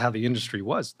that was how the industry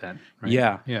was then, right?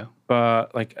 Yeah.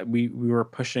 But like we were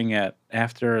pushing it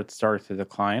after it started to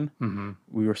decline.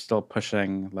 We were still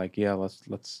pushing like,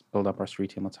 let's build up our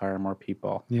street team. Let's hire more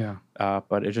people. Yeah.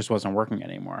 But it just wasn't working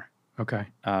anymore. Okay.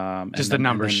 Just the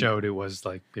numbers showed it was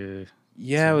like. It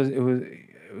was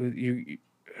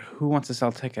who wants to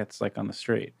sell tickets like on the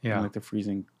street? Yeah. In, like the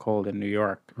freezing cold in New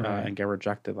York and get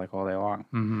rejected like all day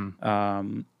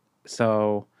long.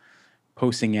 So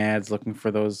posting ads looking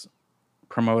for those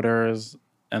promoters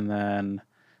and then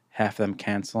half of them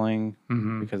canceling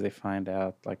because they find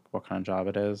out like what kind of job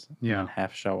it is. Yeah. And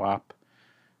half show up.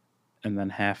 And then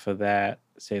half of that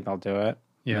say they'll do it.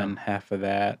 Yeah. And then half of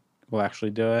that will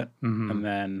actually do it. And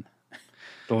then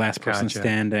the last person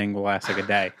standing will last like a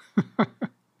day.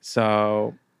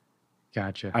 So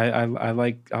gotcha. I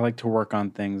like to work on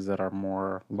things that are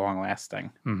more long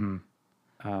lasting. But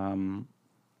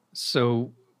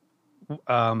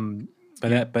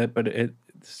the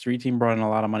street team brought in a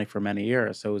lot of money for many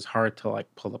years, so it was hard to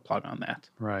like pull the plug on that.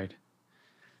 Right.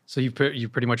 So you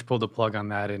pretty much pulled the plug on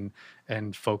that and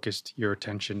focused your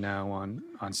attention now on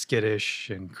Skittish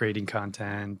and creating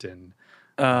content and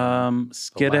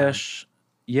Skittish.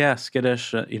 Yeah,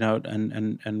 Skittish,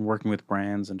 and working with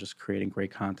brands and just creating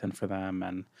great content for them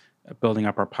and building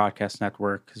up our podcast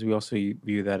network, because we also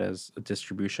view that as a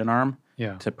distribution arm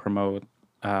to promote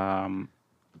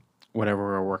whatever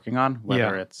we're working on,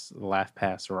 whether it's the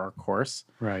LaughPass or our course.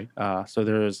 Right. So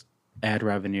there's ad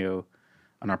revenue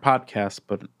on our podcast,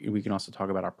 but we can also talk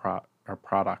about our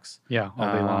products. Yeah,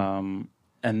 all day long.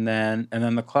 And then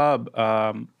the club,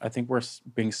 I think we're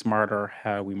being smarter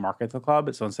how we market the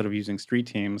club. So instead of using street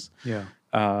teams,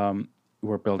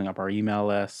 we're building up our email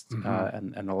list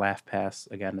and the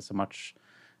LaughPass. Again, it's a much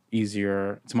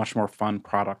more fun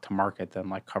product to market than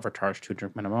like cover charge 2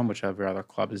 drink minimum, which every other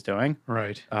club is doing.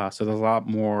 Right. So there's a lot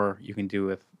more you can do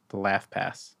with the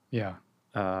LaughPass. Yeah.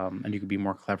 And you could be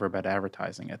more clever about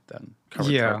advertising it than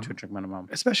cover charge 2 drink minimum.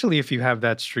 Especially if you have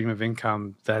that stream of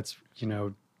income that's,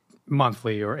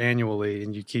 monthly or annually,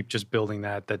 and you keep just building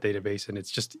that database, and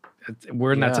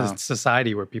we're in that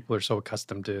society where people are so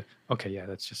accustomed to, okay,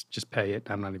 let's just pay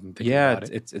it. I'm not even thinking about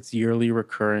it. It's yearly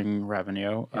recurring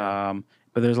revenue.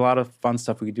 But there's a lot of fun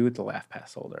stuff we could do with the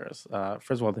LaughPass holders.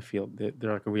 First of all,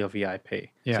 they're like a real VIP.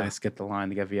 Yeah. So they skip the line,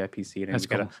 they get VIP seating, That's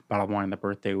they get a bottle of wine on the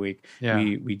birthday week. Yeah.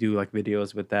 We do like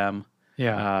videos with them.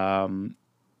 Yeah.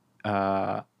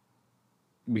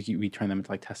 We turn them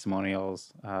into like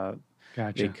testimonials.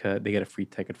 Gotcha. They get a free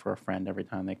ticket for a friend every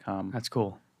time they come. That's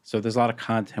cool. So there's a lot of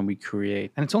content we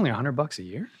create. And it's only $100 a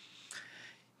year?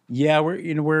 Yeah,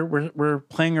 we're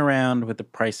playing around with the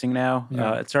pricing now.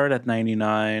 Yeah. It started at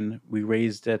 $99. We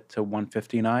raised it to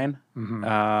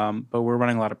 $159. But we're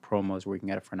running a lot of promos where we can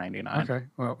get it for $99. Okay.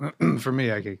 Well, for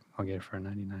me, I'll get it for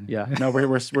 $99. Yeah. No,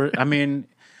 we're I mean,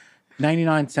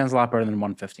 99 sounds a lot better than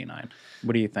 159.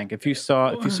 What do you think? If you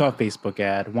saw a Facebook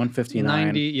ad,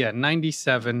 159.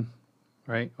 97,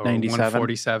 right? Or 97.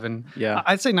 147. Yeah.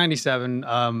 I'd say 97.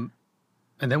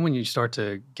 And then when you start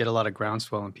to get a lot of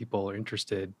groundswell and people are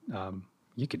interested,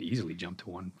 you could easily jump to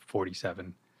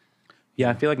 147. Yeah,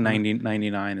 I feel like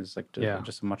 99 is like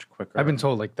just a much quicker. I've been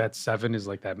told like that 7 is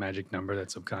like that magic number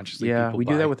that subconsciously people we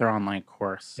buy. do that with our online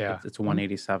course. Yeah. It's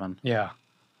 187. Yeah.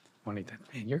 Man,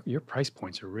 your price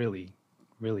points are really,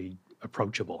 really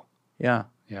approachable. Yeah.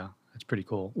 Yeah, that's pretty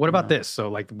cool. What about this? So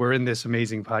like we're in this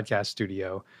amazing podcast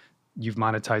studio. You've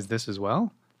monetized this as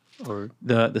well? Or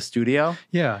the studio?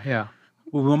 Yeah.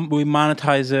 We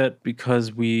monetize it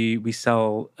because we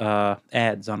sell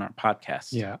ads on our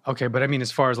podcast. Yeah. Okay. But I mean,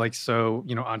 as far as like, so,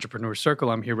 Entrepreneur Circle,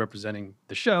 I'm here representing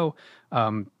the show.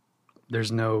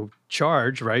 There's no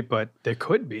charge, right? But there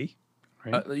could be,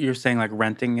 right? You're saying like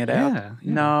renting it out? Yeah,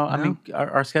 No, I no? mean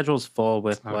our schedule is full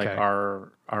with like Okay.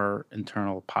 our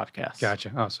internal podcast.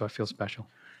 Gotcha. Oh, so I feel special.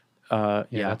 Yeah,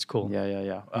 that's cool. Yeah.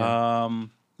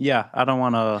 Yeah, I don't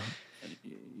want to.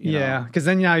 Yeah. Because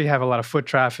then now you have a lot of foot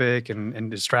traffic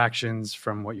and distractions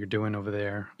from what you're doing over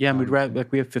there. Yeah, and we'd rather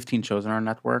like we have 15 shows on our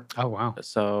network, Oh, wow.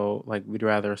 so like we'd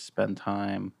rather spend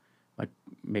time like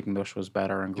making those shows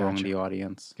better and growing Gotcha. the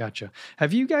audience. Gotcha.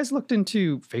 Have you guys looked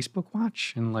into Facebook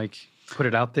Watch and like put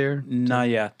it out there? Not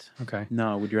yet. Okay.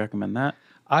 No, would you recommend that?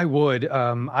 I would.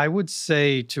 I would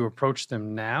say to approach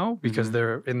them now because Mm-hmm.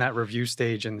 they're in that review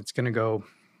stage and it's going to go.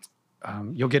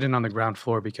 You'll get in on the ground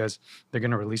floor because they're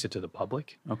going to release it to the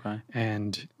public. Okay.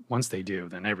 And once they do,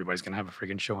 then everybody's going to have a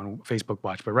freaking show on Facebook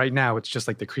Watch. But right now, it's just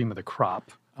like the cream of the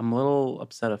crop. I'm a little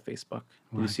upset at Facebook.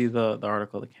 Did Why? you see the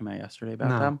article that came out yesterday about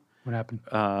No. them? What happened?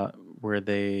 Where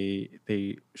they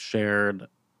shared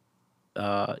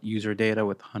user data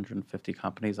with 150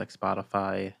 companies like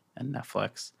Spotify and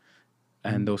Netflix,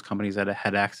 and those companies that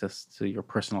had access to your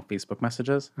personal Facebook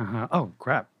messages. Uh-huh. Oh,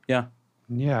 crap. Yeah,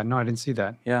 Yeah, no, I didn't see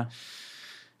that. yeah.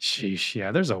 Sheesh.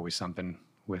 Yeah, there's always something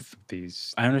with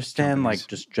these. I understand companies. like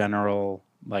just general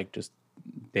like just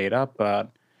data, but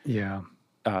Yeah.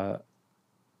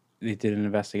 they did an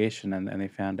investigation and they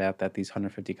found out that these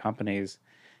 150 companies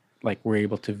like were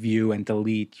able to view and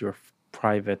delete your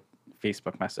private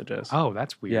Facebook messages. Oh,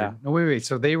 that's weird. Yeah. No, wait.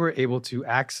 So they were able to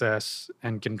access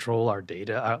and control our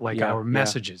data, like Yeah, our yeah.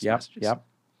 messages. Yep, messages. yep.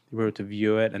 They were able to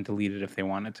view it and delete it if they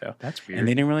wanted to. That's weird. And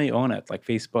they didn't really own it. Like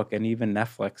Facebook and even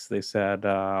Netflix, they said,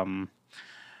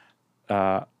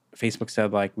 Facebook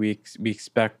said, like, we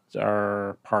expect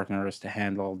our partners to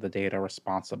handle the data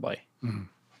responsibly.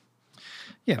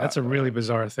 Yeah, that's a really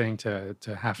bizarre thing to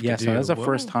have Yeah, to do. so that's the Whoa.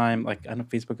 first time, like, I know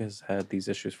Facebook has had these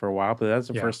issues for a while, but that's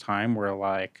the Yeah. first time where,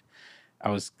 like, I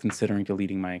was considering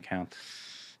deleting my account.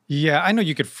 Yeah, I know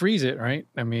you could freeze it, right?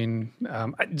 I mean,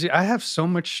 I have so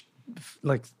much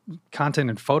like content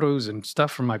and photos and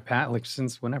stuff from my past, like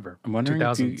since whenever. I'm wondering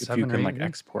if you 2007 or can, like, 8?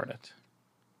 export it.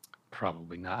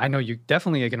 Probably not. I know you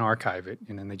definitely can archive it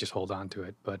and then they just hold on to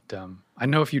it. But I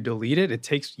know if you delete it, it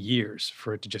takes years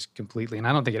for it to just completely, and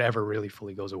I don't think it ever really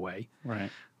fully goes away.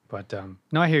 Right. But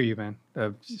no, I hear you, man.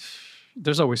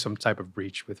 There's always some type of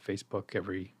breach with Facebook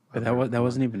every. But other that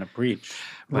wasn't even a breach.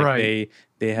 Like, Right.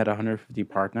 They had 150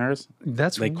 partners.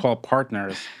 That's They call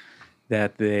partners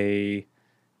that they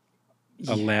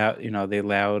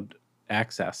allowed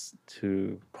access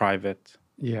to private.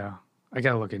 Yeah, I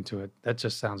gotta look into it. That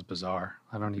just sounds bizarre.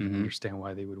 I don't even Mhm. understand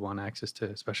why they would want access to,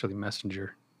 especially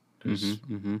Messenger. There's-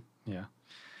 Mm-hmm. Yeah,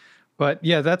 but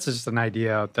yeah, that's just an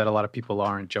idea that a lot of people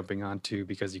aren't jumping onto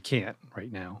because you can't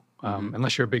right now,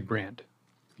 unless you're a big brand,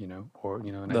 or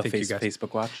And I The think you guys,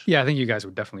 Facebook Watch. yeah, I think you guys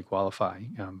would definitely qualify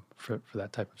for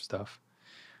that type of stuff.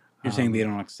 You're saying they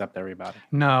don't accept everybody.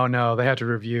 No, they have to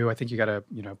review. I think you got to,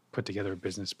 put together a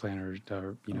business plan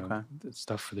or Okay.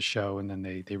 stuff for the show, and then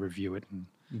they review it,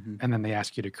 Mhm. and then they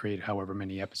ask you to create however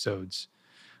many episodes,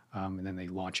 and then they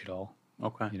launch it all,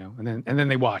 Okay. and then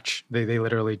they watch. They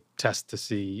literally test to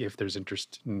see if there's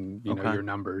interest in Okay. your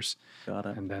numbers, Got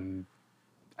it. and then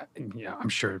I'm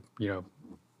sure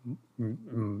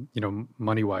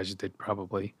money wise they'd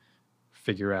probably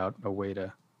figure out a way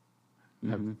to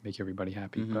make everybody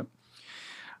happy. Mhm.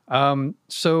 But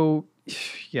so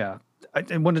yeah,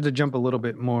 I wanted to jump a little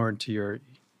bit more into your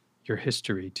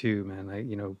history too,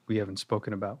 man. We haven't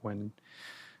spoken about when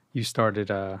you started.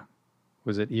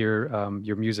 Was it your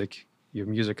music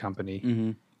company?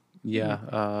 Mm-hmm. Yeah.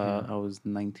 I was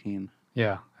 19.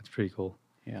 Yeah, that's pretty cool.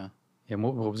 Yeah. Yeah,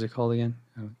 what was it called again?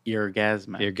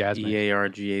 Eargasmic. Eargasmic.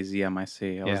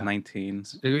 EARGAZMIC. I was Yeah. 19.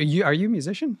 Are you a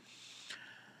musician?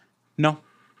 No.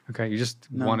 Okay, you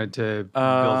just No. wanted to build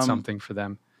Um, something for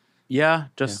them. Yeah.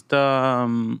 Just. I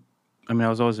mean, I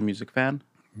was always a music fan.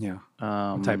 Yeah.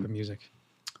 Um, What type of music?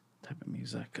 type of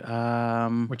music?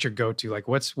 What's your go-to? Like,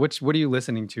 what are you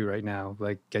listening to right now?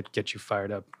 Like, get you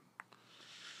fired up,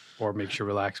 or makes you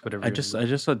relax, whatever. I just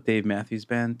saw Dave Matthews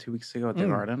Band 2 weeks ago at the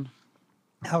Garden.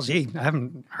 How's he? I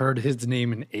haven't heard his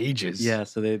name in ages. Yeah,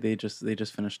 so they just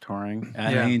finished touring.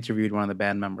 And Yeah. I interviewed one of the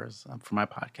band members for my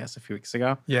podcast a few weeks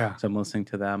ago. Yeah. So I'm listening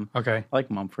to them. Okay. I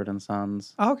like Mumford and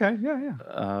Sons. Oh, okay.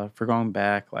 Yeah. For going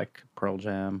back, like Pearl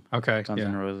Jam, Okay. Guns yeah.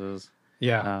 N' Roses.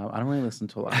 Yeah. I don't really listen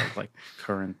to a lot of like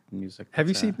current music. Have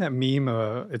you that's, seen that meme?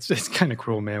 It's kind of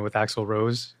cruel, man, with Axl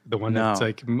Rose. The one that's No.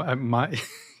 like my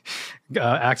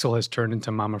Axl has turned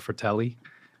into Mama Fratelli.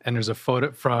 and there's a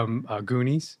photo from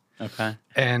Goonies. Okay.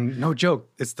 And no joke,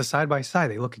 it's the side by side.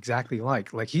 They look exactly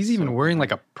alike. Like he's even wearing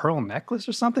like a pearl necklace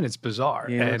or something. It's bizarre.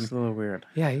 Yeah, it and looks a little weird.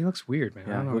 yeah, he looks weird, man. I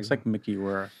Yeah, don't he know. looks like Mickey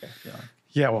Rourke. I feel like.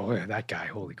 Yeah, well, yeah, that guy,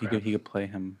 holy crap. He could play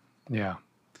him. Yeah.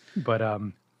 But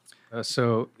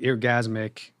so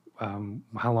Eargasmic,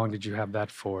 how long did you have that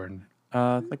for? And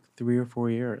Like 3 or 4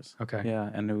 years. okay. Yeah,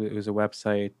 and it was a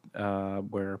website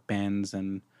where bands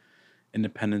and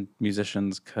independent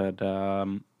musicians could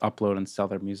upload and sell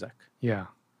their music. Yeah.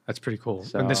 That's pretty cool.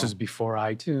 And this So- was before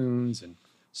iTunes and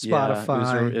Yeah,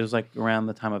 Spotify. it was like around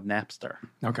the time of Napster.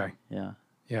 Okay. Yeah.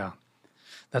 Yeah.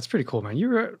 That's pretty cool, man. You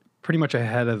were pretty much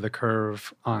ahead of the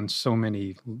curve on so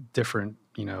many different,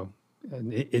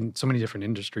 in so many different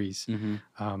industries.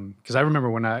 Mm-hmm. Because I remember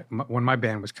when my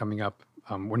band was coming up,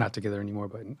 we're not together anymore,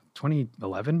 but in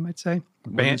 2011, I'd say.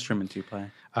 What instrument do you play?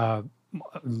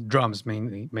 Drums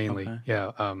mainly. Okay.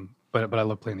 Yeah. But I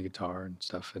love playing the guitar and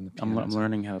stuff and the I'm piano.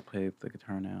 learning how to play the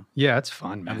guitar now. Yeah, it's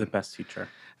fun, I'm man. the best teacher.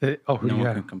 Who No do you one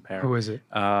have? can compare. Who is it?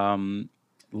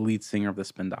 Lead singer of the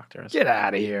Spin Doctors. Get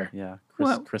out of here. Yeah,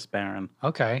 Well- Chris Barron.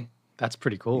 Okay. That's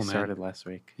pretty cool, He man. started last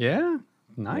week. Yeah.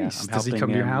 Nice. I'm Does he helping come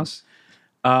to your him. house?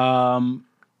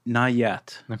 Not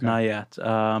yet. Okay. Not yet.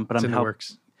 But It's I'm in the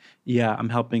works. Yeah, I'm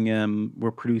helping him.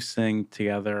 We're producing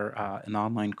together an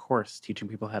online course teaching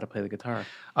people how to play the guitar.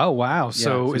 Oh wow! Yeah,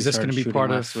 So we is this going to started be shooting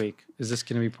part last of? week. Is this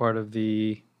going to be part of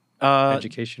the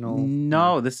educational?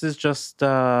 No, this is just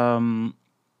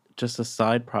a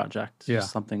side project. Yeah.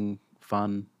 Just something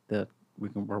fun that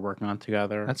we're working on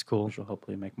together. That's cool. Which will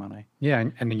hopefully make money. Yeah,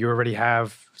 and you already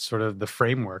have sort of the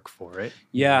framework for it.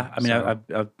 Yeah, I mean,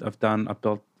 So- I've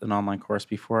built an online course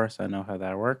before, so I know how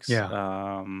that works.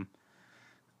 Yeah.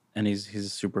 And he's a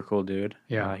super cool dude.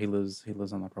 Yeah. He lives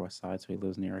on the Upper West Side, so he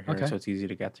lives near here. Okay. So it's easy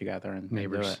to get together and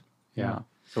Neighbors. do it. Yeah.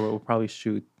 So we'll probably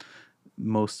shoot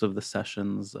most of the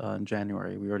sessions in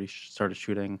January. We already started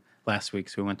shooting last week,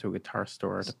 so we went to a guitar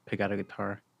store to pick out a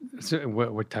guitar. So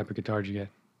what type of guitar did you get?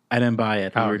 I didn't buy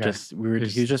it. Oh, We were okay. just we were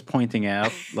Just- he was just pointing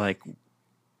out like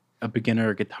a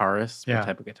beginner guitarist Yeah. what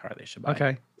type of guitar they should buy.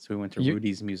 Okay. So we went to You-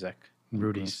 Rudy's Music. in Green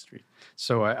Rudy's. Street.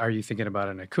 So are you thinking about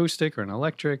an acoustic or an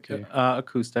electric?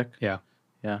 Acoustic. Yeah.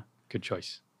 Yeah. Good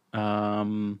choice.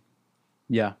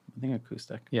 Yeah, I think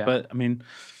acoustic. Yeah. But I mean,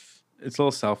 it's a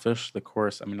little selfish. The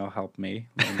course, I mean, it'll help me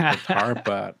learn the guitar,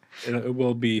 but it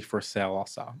will be for sale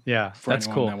also. Yeah, For that's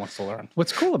anyone cool. that wants to learn.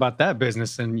 What's cool about that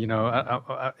business, and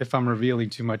if I'm revealing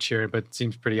too much here, but it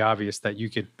seems pretty obvious that you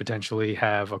could potentially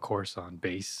have a course on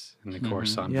bass and a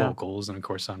course on Yeah. vocals and a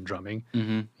course on drumming.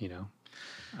 Mm-hmm.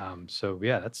 So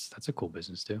yeah, that's a cool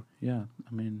business too. Yeah,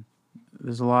 I mean,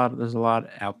 there's a lot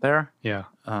out there. Yeah.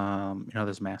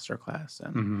 There's masterclass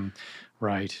and Hmm.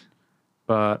 Right.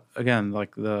 but again,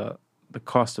 like the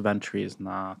cost of entry is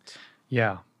not,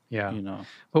 Yeah. Yeah.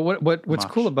 But what's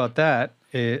cool much. about that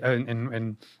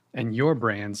and your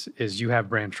brands is you have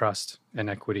brand trust and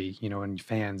equity, and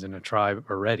fans and a tribe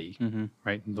already, Mm-hmm.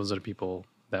 right? And those are the people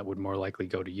that would more likely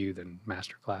go to you than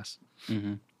Masterclass.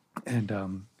 Mm-hmm.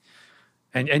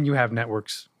 And you have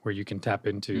networks where you can tap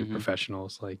into Mhm.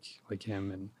 professionals like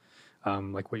him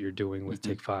and like what you're doing with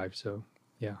Take Five. So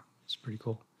yeah, it's pretty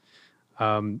cool.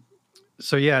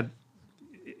 So yeah,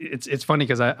 it's funny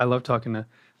because I love talking to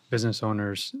business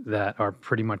owners that are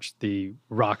pretty much the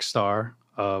rock star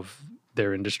of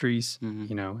their industries,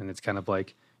 Mhm. and it's kind of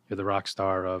like you're the rock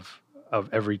star of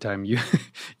every time you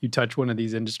you touch one of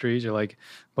these industries. You're like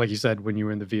you said, when you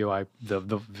were in the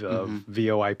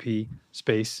VoIP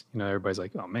space, everybody's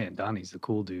like, oh man, Donnie's the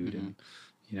cool dude. And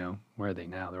where are they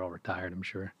now? They're all retired, I'm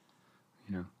sure.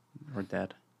 We're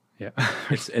dead. Yeah.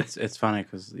 It's funny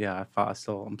because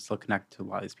I'm still connected to a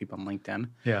lot of these people on LinkedIn.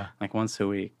 Yeah. Like once a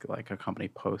week, like a company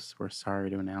posts, "We're sorry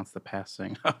to announce the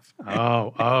passing of."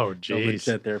 Oh, So geez.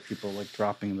 legit, there are people like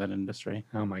dropping that industry.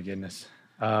 Oh my goodness.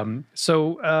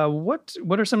 So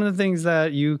what are some of the things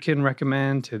that you can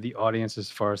recommend to the audience as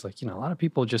far as a lot of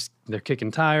people just they're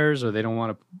kicking tires or they don't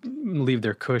want to leave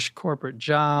their cush corporate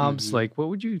jobs. Mhm. Like what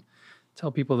would you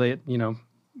tell people that,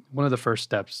 one of the first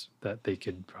steps that they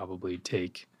could probably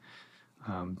take?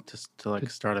 Just to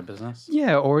like start a business.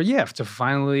 Yeah, to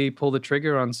finally pull the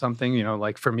trigger on something,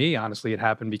 like for me, honestly, it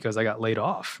happened because I got laid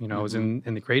off. I was in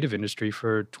the creative industry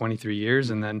for 23 years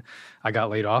and then I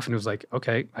got laid off and it was like,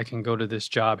 okay, I can go to this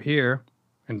job here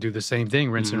and do the same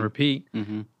thing, rinse and repeat,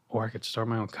 Mm-hmm. or I could start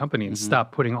my own company and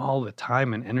stop putting all the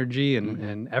time and energy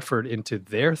and effort into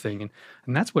their thing.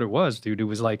 And that's what it was, dude. It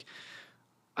was like,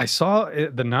 I saw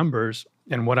the numbers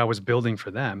and what I was building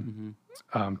for them.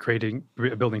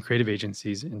 Building creative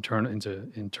agencies into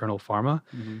internal pharma,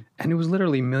 and it was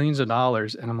literally millions of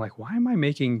dollars. And I'm like, why am I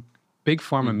making big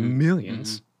pharma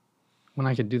millions when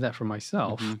I could do that for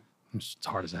myself. It's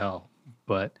hard as hell.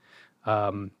 But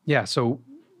yeah, so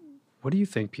what do you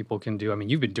think people can do? I mean,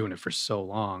 you've been doing it for so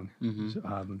long.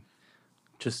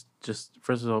 Just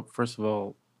first of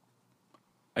all,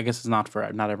 I guess it's not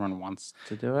everyone wants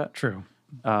to do it. True.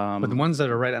 But the ones that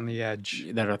are right on the edge.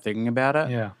 That are thinking about it.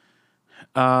 Yeah.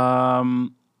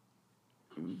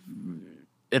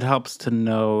 It helps to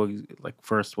know like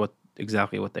first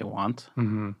exactly what they want.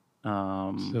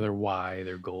 So their why,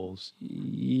 their goals.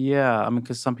 Yeah, I mean,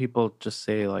 because some people just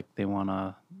say like they want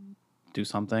to do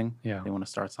something. Yeah. They want to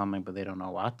start something, but they don't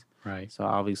know what. Right. So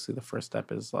obviously the first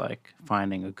step is like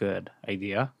finding a good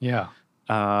idea. Yeah.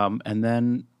 And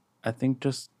then I think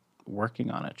just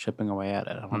working on it, chipping away at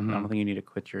it. I don't think you need to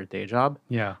quit your day job.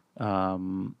 Yeah.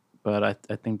 But I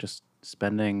think just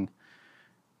spending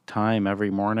time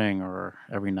every morning or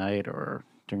every night or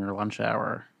during your lunch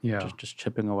hour, Yeah. just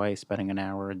chipping away, spending an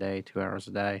hour a day, 2 hours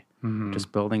a day,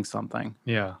 just building something.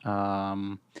 Yeah.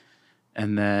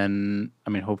 And then, I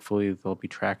mean, hopefully there'll be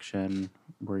traction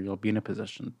where you'll be in a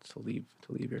position to leave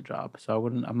your job. So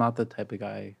I'm not the type of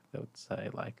guy that would say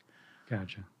like,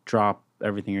 Gotcha. drop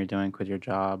everything you're doing, quit your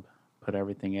job, put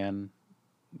everything in.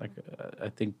 Like, I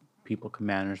think people can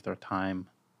manage their time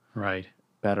Right.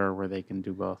 better where they can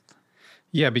do both.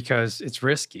 Yeah, because it's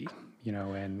risky,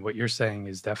 and what you're saying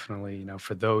is definitely,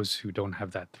 for those who don't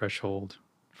have that threshold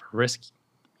for risk,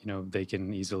 they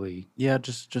can easily. Yeah,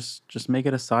 just make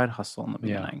it a side hustle in the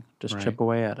Yeah, beginning. Just right. chip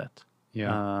away at it.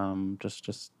 Yeah.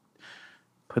 Just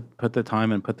put the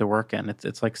time and put the work in.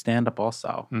 It's like stand up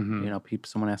also. Mhm.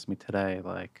 Someone asked me today,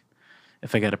 like,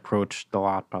 if I get approached a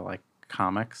lot by like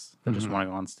comics that just want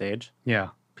to go on stage, Yeah.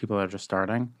 people that are just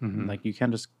starting, Mhm. like you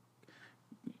can't just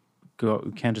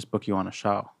book you on a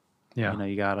show. Yeah.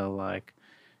 You gotta like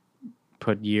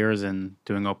put years in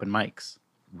doing open mics.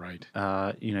 Right.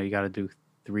 You gotta do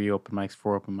 3 open mics,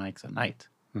 4 open mics a night,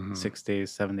 Mhm. 6 days,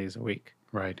 7 days a week.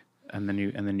 Right. And then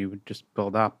you would just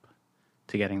build up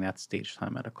to getting that stage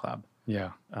time at a club.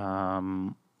 Yeah.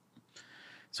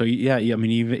 So yeah, I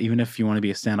mean, even if you want to be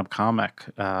a stand-up comic,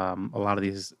 a lot of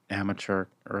these amateur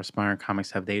or aspiring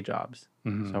comics have day jobs.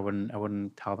 Mhm. So I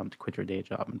wouldn't tell them to quit your day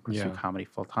job and pursue Yeah. comedy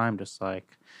full time. Just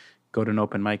like go to an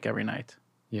open mic every night.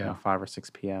 Yeah. 5 or 6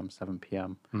 p.m., 7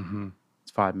 p.m. Mm-hmm.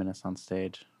 It's 5 minutes on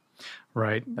stage.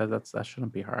 Right. That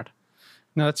shouldn't be hard.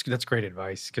 No, that's great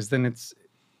advice, because then it's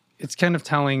kind of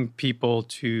telling people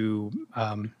to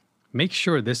make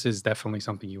sure this is definitely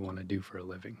something you want to do for a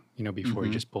living, before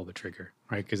you just pull the trigger,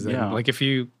 right? Because then, Yeah. like, if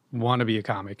you want to be a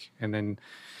comic and then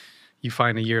you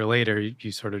find a year later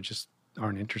you sort of just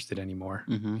aren't interested anymore,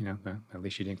 at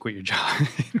least you didn't quit your job.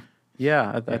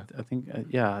 Yeah, I think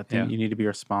Yeah. you need to be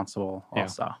responsible Yeah.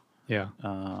 also. Yeah.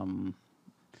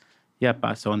 Yeah,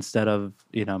 but so instead of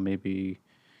maybe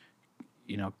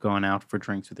going out for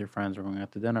drinks with your friends or going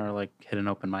out to dinner, like hit an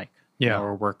open mic, Yeah.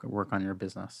 or work on your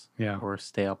business, Yeah. or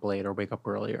stay up late or wake up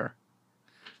earlier,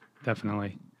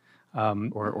 Definitely.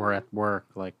 or at work,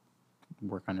 like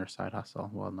work on your side hustle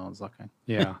while no one's looking.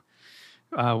 Yeah.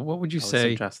 What would you I would say?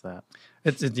 suggest that.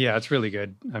 It's really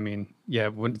good. I mean, yeah,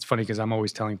 it's funny because I'm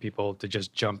always telling people to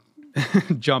just jump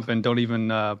and don't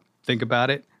even think about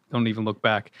it. Don't even look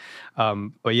back.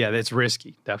 But yeah, it's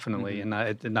risky, definitely. And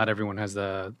not everyone has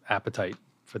the appetite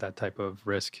for that type of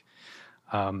risk.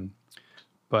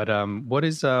 But what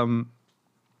is,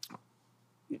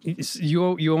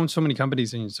 you own so many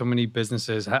companies and so many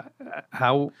businesses.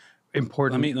 How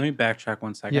important? Let me backtrack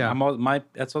 1 second. Yeah.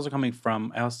 That's also coming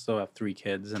from. I also have 3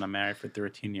 kids and I'm married for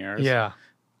 13 years. Yeah.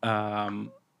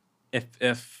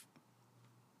 If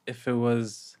it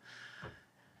was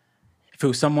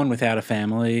someone without a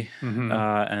family,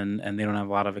 Mhm. and they don't have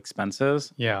a lot of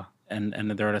expenses, Yeah. and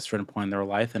they're at a certain point in their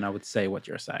life, then I would say what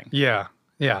you're saying. Yeah.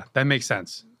 Yeah. That makes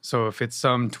sense. So if it's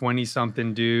some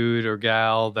 20-something dude or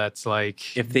gal that's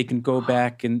like, If they can go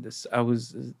back and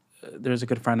there's a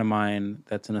good friend of mine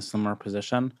that's in a similar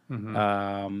position.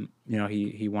 Mhm.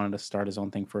 He wanted to start his own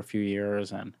thing for a few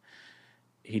years, and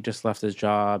he just left his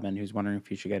job, and he was wondering if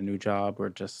he should get a new job or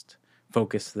just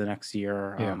focus the next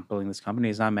year Yeah. on building this company.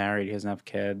 He's not married. He doesn't have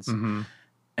kids. Mhm.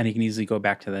 And he can easily go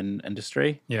back to the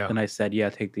industry. Yeah. And I said, yeah,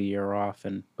 take the year off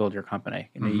and build your company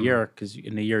in Mhm. a year, because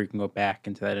in a year you can go back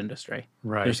into that industry.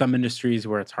 Right. There's some industries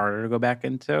where it's harder to go back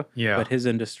into. Yeah. But his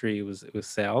industry was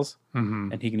sales,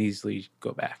 Mhm. and he can easily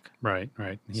go back. Right.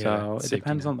 Right. Yeah, So it safety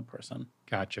depends net. on the person.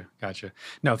 Gotcha.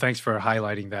 No, thanks for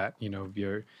highlighting that.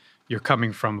 You're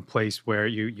coming from a place where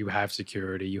you have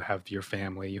security, you have your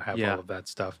family, you have Yeah. all of that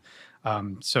stuff.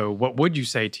 So what would you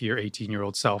say to your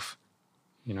 18-year-old self,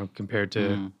 compared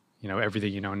to,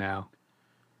 everything you know now?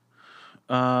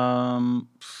 What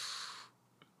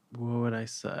would I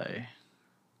say?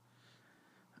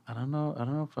 I don't know. I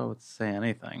don't know if I would say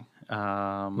anything.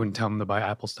 Wouldn't tell them to buy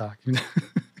Apple stock.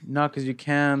 No, because you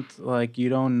can't. Like, you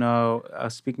don't know.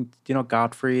 Speaking, do you know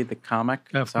Godfrey the comic?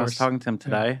 Of So I was course. talking to him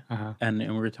today, Uh-huh. and we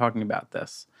were talking about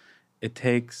this. It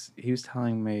takes. He was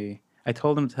telling me. I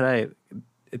told him today.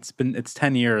 It's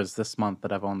 10 years this month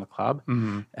that I've owned the club,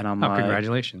 Mhm. and I'm Oh, like,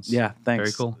 congratulations. yeah, thanks.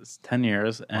 Very cool. It's 10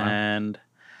 years, and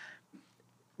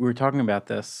we were talking about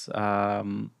this. I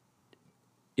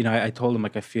told him,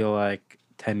 like, I feel like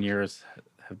 10 years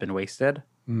have been wasted.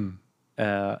 Mm.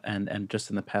 And just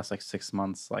in the past, like, 6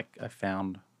 months, like, I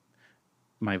found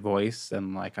my voice,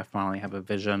 and like I finally have a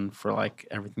vision for like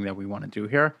everything that we want to do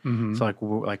here. Mhm. So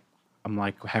like I'm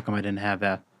like, how come I didn't have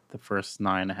that the first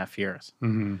 9.5 years?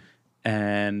 Mhm.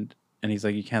 And he's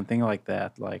like, you can't think like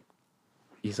that. Like,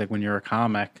 he's like, when you're a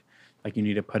comic, like, you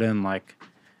need to put in like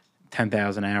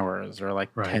 10,000 hours or like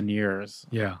Right. 10 years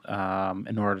Yeah.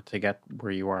 in order to get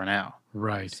where you are now.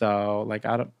 Right. So like,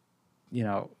 I don't,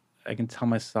 I can tell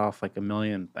myself like a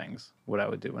million things what I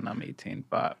would do when I'm 18,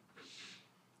 but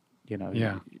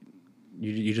Yeah.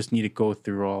 you just need to go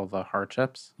through all the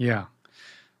hardships. Yeah.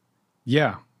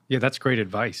 Yeah. Yeah, that's great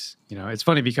advice. It's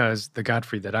funny because the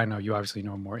Godfrey that I know, you obviously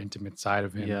know a more intimate side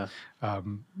of him. Yeah.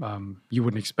 You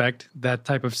wouldn't expect that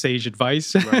type of sage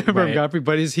advice Right, from right. Godfrey,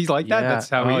 but is he like that? That's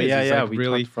how he is. Yeah, He's yeah. like We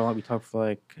really. talked for a lot. We talked for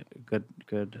like a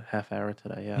good half hour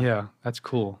today. Yeah. Yeah, that's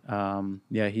cool.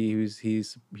 Yeah. He was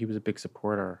a big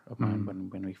supporter of mine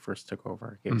Mm. when we first took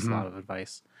over. Gave us a Mhm. lot of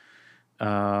advice.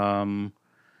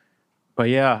 But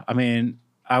yeah, I mean,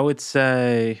 I would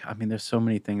say, there's so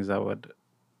many things I would.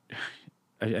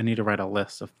 I need to write a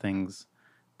list of things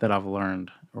that I've learned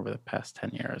over the past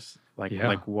 10 years. Like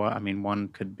what, one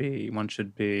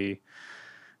should be,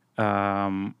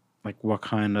 like what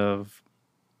kind of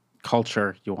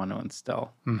culture you want to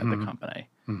instill at the Mhm. company.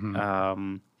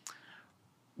 Mhm.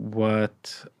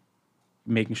 What,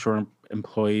 making sure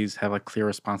employees have like clear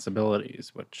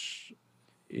responsibilities, which,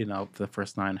 for the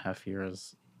first 9.5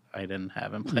 years I didn't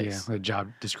have in Yeah, place. the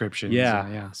job descriptions. Yeah.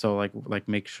 Yeah. So like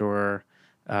make sure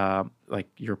like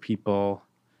your people,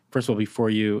 first of all, before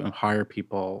you hire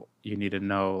people, you need to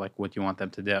know like what you want them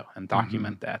to do and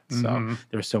document that. So Mhm.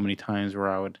 there were so many times where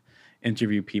I would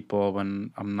interview people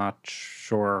when I'm not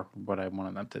sure what I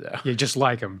wanted them to do. Yeah, just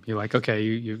like him. You're like, okay,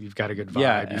 you've got a good vibe.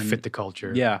 Yeah, you and- fit the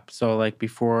culture. Yeah. So like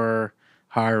before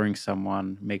hiring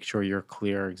someone, make sure you're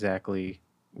clear exactly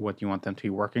what you want them to be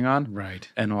working on, Right.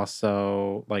 and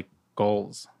also like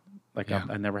goals. Like Yeah.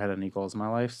 I never had any goals in my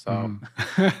life, so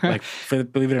Mhm. like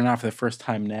believe it or not, for the first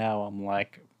time now, I'm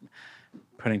like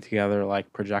putting together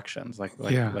like projections, like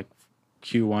Yeah. like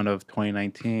Q1 of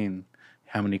 2019.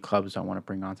 How many clubs I want to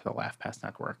bring onto the LaughPass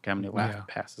network? How many Yeah.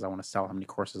 LaughPasses I want to sell? How many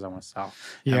courses I want to sell?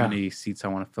 Yeah. How many seats I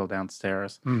want to fill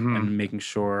downstairs? Mhm. And making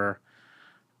sure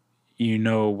you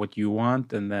know what you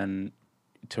want, and then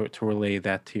to relay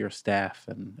that to your staff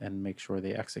and make sure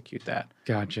they execute that.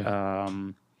 Gotcha.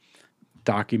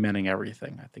 Documenting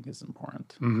everything, I think, is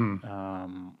important.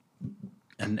 Mhm.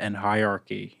 And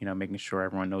hierarchy, making sure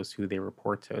everyone knows who they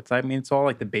report to. It's all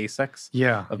like the basics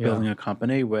Yeah. of yeah. building a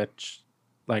company, which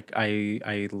like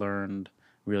I learned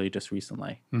really just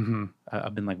recently. Mhm.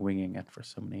 I've been like winging it for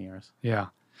so many years. Yeah.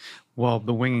 Well,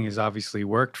 the winging has obviously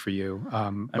worked for you.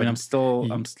 I'm still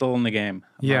in the game.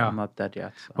 I'm not dead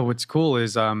yet. So. But what's cool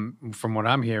is, from what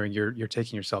I'm hearing, you're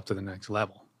taking yourself to the next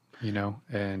level,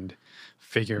 and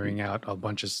figuring out a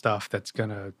bunch of stuff that's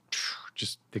gonna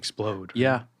just explode.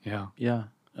 Yeah. Yeah. Yeah.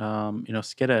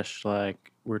 Skittish,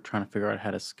 like we're trying to figure out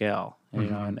how to scale,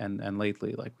 and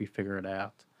lately, like we figure it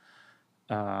out.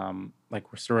 Like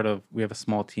we have a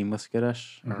small team with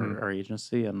Skittish, our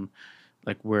agency, and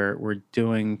like we're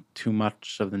doing too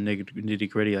much of the nitty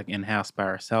gritty like in-house by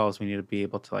ourselves. We need to be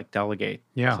able to like delegate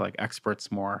Yeah. to like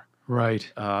experts more,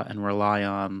 Right. and rely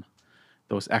on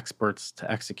those experts to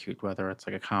execute, whether it's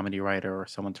like a comedy writer or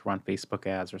someone to run Facebook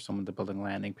ads or someone to build a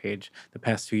landing page. The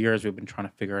past 2 years, we've been trying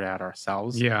to figure it out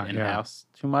ourselves Yeah, in-house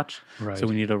too much. Right. So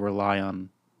we need to rely on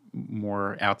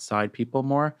more outside people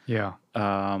more, Yeah.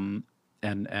 and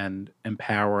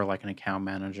empower like an account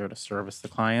manager to service the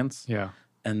clients. Yeah.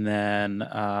 And then,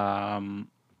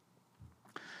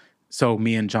 so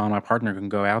me and John, my partner, can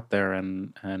go out there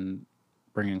and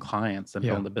bring in clients and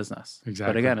Yeah. build the business.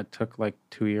 Exactly. But again, it took like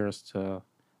 2 years to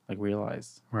like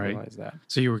realize that.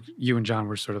 So you and John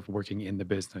were sort of working in the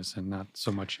business and not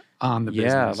so much on the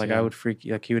Yeah, business. like I would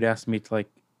he would ask me to like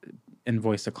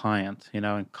invoice a client,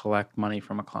 and collect money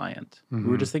from a client. We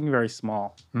were Mhm. just thinking very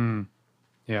small.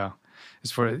 Yeah.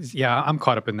 I'm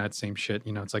caught up in that same shit.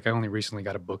 It's like I only recently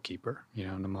got a bookkeeper,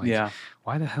 and I'm like, Yeah.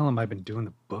 why the hell am I been doing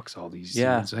the books all these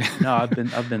Yeah. years? No,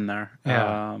 I've been there.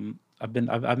 Yeah.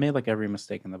 I've made like every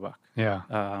mistake in the book. Yeah.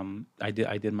 I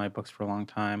did my books for a long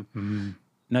time. Mhm.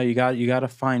 No, you got to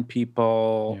find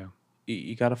people. Yeah.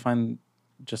 You got to find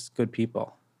just good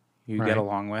people who you Right. get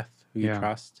along with, who you Yeah.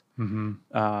 trust, Mhm.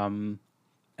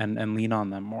 and lean on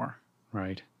them more,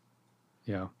 Right.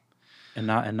 Yeah. and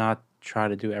not try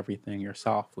to do everything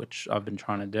yourself, which I've been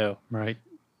trying to do Right.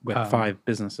 with 5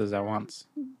 businesses at once,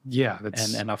 Yeah.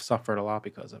 That's and I've suffered a lot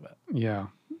because of it. yeah.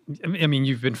 I mean,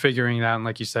 you've been figuring it out, and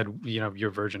like you said, your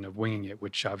version of winging it,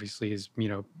 which obviously has,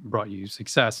 brought you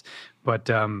success. But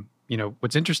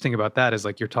what's interesting about that is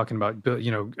like you're talking about,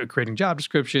 creating job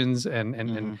descriptions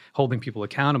and holding people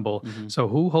accountable. So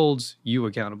who holds you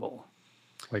accountable?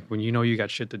 Like when you got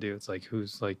shit to do, it's like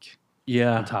who's like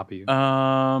Yeah. on top of you?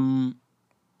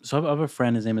 So I have a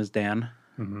friend. His name is Dan.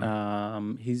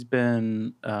 Mhm. He's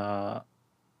been,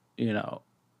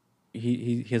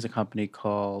 he has a company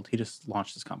called. He just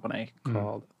launched this company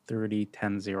called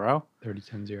 3010.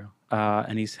 30-10-0.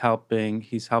 And he's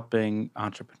helping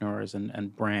entrepreneurs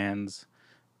and brands,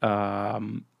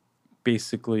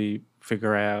 basically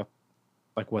figure out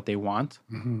like what they want,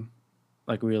 Mhm.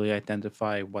 like really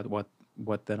identify what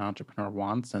that entrepreneur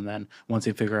wants, and then once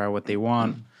they figure out what they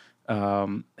want,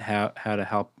 how to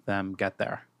help them get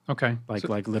there. Okay. Like So-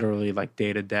 like literally like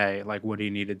day to day, like what do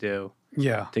you need to do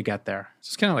yeah. to get there? So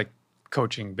it's kind of like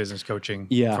business coaching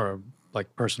Yeah. for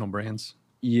like personal brands.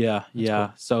 Yeah,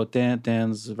 cool. So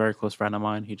Dan's a very close friend of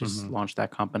mine. He just launched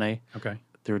that company, Okay.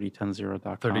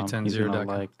 3010.com. 3010.com. He's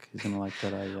gonna like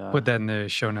that I Put that in the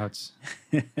show notes.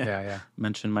 Yeah.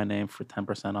 mention my name for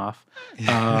 10% off.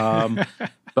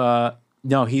 But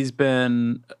no, he's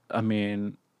been, I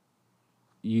mean,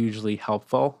 hugely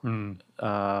helpful. Mm.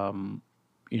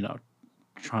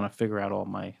 Trying to figure out all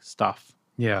my stuff.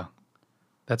 Yeah.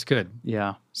 That's good.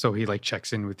 Yeah, So he like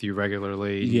checks in with you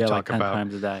regularly. yeah, You like talk 10 about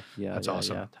times a day. Yeah, that's yeah,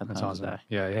 awesome. Yeah, 10 That's times awesome. a day.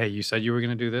 Yeah. Hey, you said you were going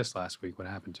to do this last week. What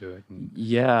happened to it? And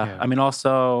Yeah. Yeah. I mean,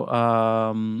 also,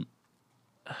 I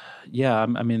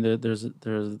mean,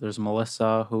 there's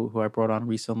Melissa who I brought on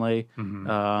recently.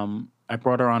 Mhm. I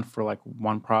brought her on for like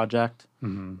one project,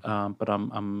 Mhm. but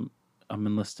I'm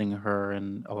enlisting her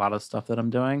in a lot of stuff that I'm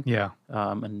doing. Yeah.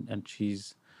 And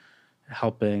she's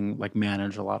helping like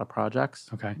manage a lot of projects.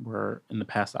 Okay. Where in the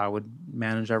past I would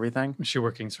manage everything. Is she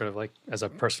working sort of like as a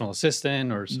personal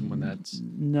assistant or someone that's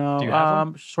No, Do you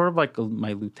have sort of like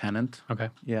my lieutenant. okay?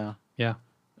 Yeah. Yeah.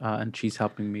 And she's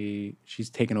helping me. She's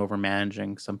taken over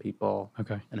managing some people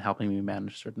Okay. and helping me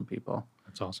manage certain people.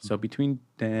 That's awesome. So between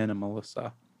Dan and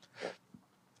Melissa,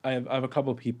 I have a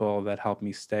couple of people that help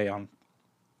me stay on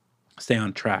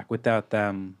track. Without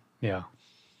them, yeah.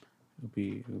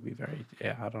 it would be very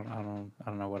I don't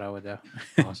know what I would do.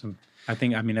 Awesome. I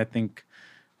think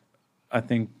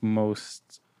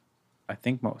most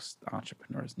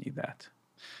entrepreneurs need that,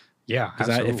 Yeah. because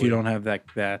if absolutely. you don't have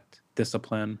that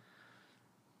discipline,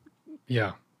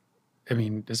 Yeah. I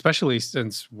mean, especially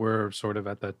since we're sort of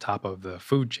at the top of the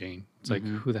food chain. It's like,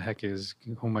 who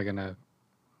am I going to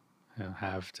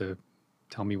have to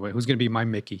tell me who's going to be my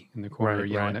Mickey in the corner Right,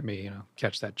 yelling right. at me,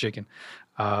 catch that chicken.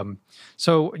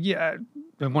 So, yeah,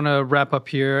 I want to wrap up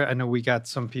here. I know we got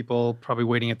some people probably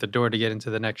waiting at the door to get into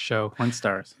the next show. Point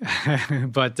stars.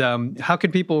 But how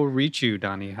can people reach you,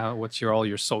 Donnie? What's all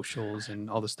your socials and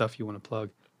all the stuff you want to plug?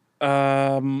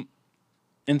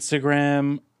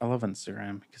 Instagram. I love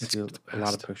Instagram because It's you the a lot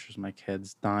of best. pictures of my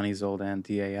kids. Donnie Zoldan,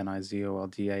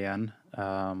 DANIZOLDAN.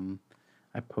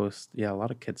 I post a lot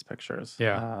of kids pictures.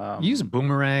 Yeah. You use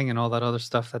Boomerang and all that other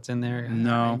stuff that's in there?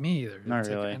 No, me either. not It's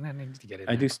like, really. I need to get it.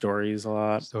 I do stories a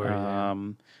lot. Stories, yeah.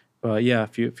 But yeah,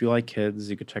 if you like kids,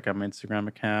 you could check out my Instagram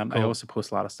account. I Cool. also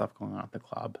post a lot of stuff going on at the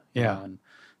club. Yeah. And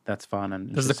that's fun.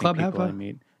 And Does the interesting club have people I a-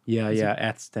 meet. Yeah,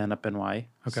 at Stand Up NY.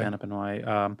 Okay. Stand Up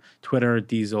NY. Twitter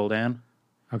D Zoldan.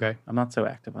 Okay. I'm not so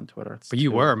active on Twitter. It's But you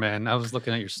too- were, man. I was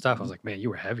looking at your stuff. I was like, man, you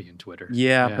were heavy in Twitter.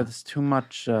 Yeah, Yeah. but it's too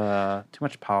much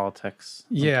politics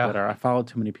on Yeah. Twitter. I follow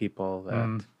too many people that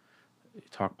Mm.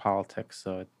 talk politics,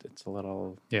 so it's a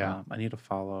little. Yeah. I need to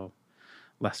follow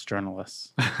less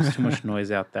journalists. There's too much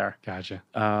noise out there. Gotcha.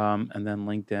 And then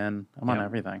LinkedIn. I'm on Yeah.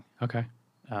 everything. Okay.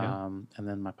 Yeah. And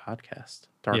then my podcast,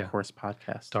 Dark Yeah. Horse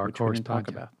Podcast. Dark which we Horse didn't talk Podcast.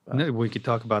 about, but- No, we could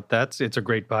talk about that. It's a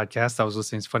great podcast. I was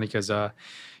listening. It's funny because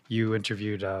you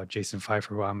interviewed Jason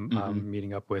Pfeiffer, who I'm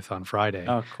meeting up with on Friday.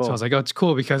 Oh, So cool. I was like, oh, it's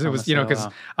cool because it Oh, was, that's because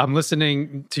so- I'm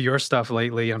listening to your stuff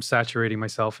lately. I'm saturating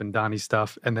myself in Donnie's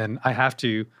stuff. And then I have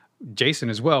to Jason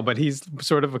as well, but he's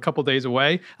sort of a couple days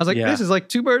away. I was like, Yeah. this is like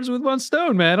 2 birds with 1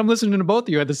 stone, man. I'm listening to both of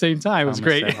you at the same time. It was I'm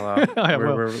gonna great. say hello. I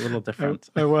will. We're a little different.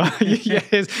 Well, yeah,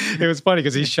 it was funny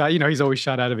because he's shot. He's always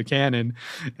shot out of a cannon,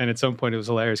 and at some point it was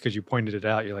hilarious because you pointed it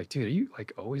out. You're like, dude, are you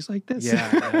like always like this? Yeah,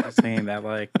 I was saying that.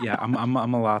 Like, yeah, I'm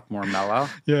a lot more mellow.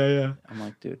 yeah. I'm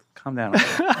like, dude, calm down.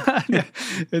 A little.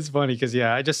 It's funny because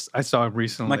I saw him I'm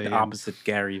recently. like the and- opposite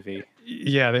Gary V.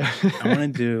 Yeah, I want to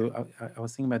do. I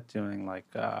was thinking about doing like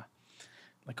a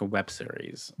web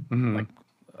series, Mhm.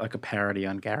 like a parody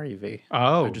on Gary V.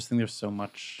 Oh. I just think there's so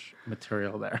much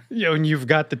material there. and you've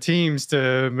got the teams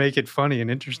to make it funny and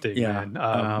interesting. Yeah,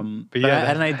 man. but I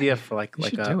had an idea for like You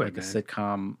like should a do it, like a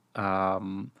man.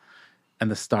 sitcom, and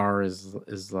the star is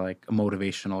like a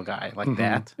motivational guy like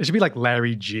that. It should be like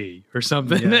Larry G or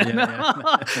something. Yeah,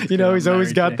 yeah. That's you know, good, he's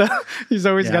always Larry got G. he's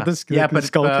always got the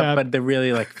skull cap. but they're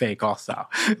really like fake also.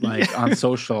 Like on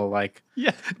social, like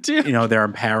yeah, dude. they're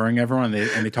empowering everyone.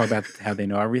 They talk about how they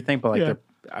know everything, but like Yeah.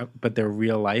 their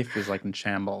real life is like in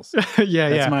shambles. yeah,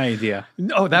 That's yeah. my idea.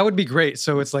 Oh, that would be great.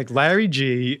 So it's like Larry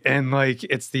G, and like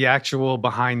it's the actual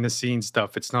behind the scenes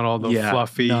stuff. It's not all the Yeah.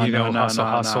 fluffy, No, no, hustle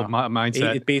no.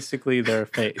 mindset. It basically they're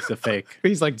fake. It's a fake.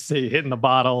 He's like say hitting the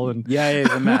bottle and. Yeah,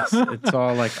 it's a mess. It's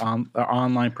all like their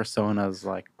online personas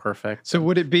like perfect. So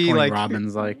would it be Tony like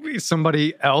Robbins, like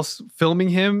somebody else filming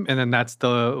him, and then that's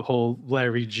the whole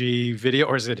Larry G video,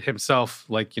 or is it himself,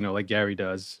 like like Gary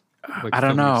does? Like I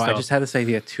don't filming know. I himself? just had this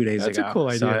idea 2 days That's a ago. cool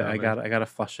So idea, I man. got to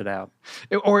flush it out.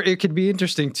 Or it could be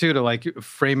interesting too to like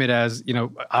frame it as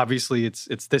obviously it's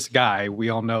this guy. We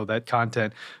all know that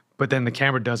content, but then the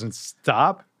camera doesn't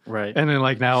stop, Right. and then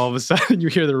like now all of a sudden you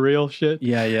hear the real shit.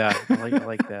 Yeah. I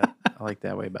like that. I like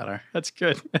that way better. That's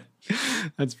good.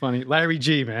 That's funny. Larry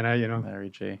G, man.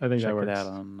 Larry G. I think that check it works. out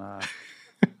on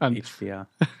On- HBO.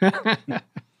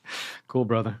 Cool,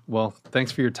 brother. Well,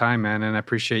 thanks for your time, man, and I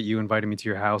appreciate you inviting me to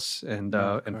your house and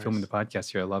of and filming the course.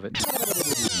 podcast here. I love it.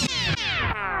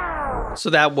 So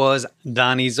that was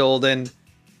Donnie Zolden.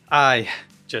 I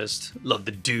just love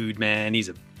the dude, man. He's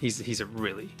a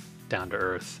really down to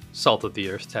earth, salt of the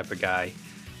earth type of guy.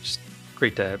 Just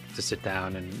great to sit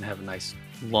down and have a nice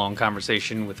long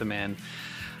conversation with a man.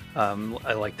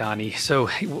 I like Donnie. So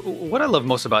what I love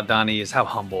most about Donnie is how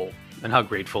humble and how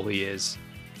grateful he is,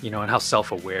 and how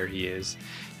self-aware he is.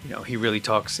 He really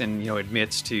talks and,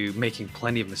 admits to making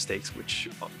plenty of mistakes, which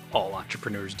all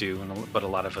entrepreneurs do, but a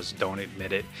lot of us don't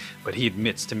admit it. But he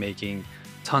admits to making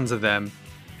tons of them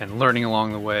and learning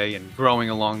along the way and growing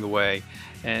along the way.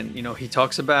 And, he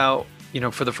talks about,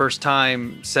 for the first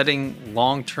time, setting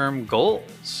long-term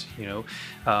goals.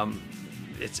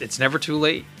 It's never too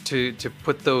late to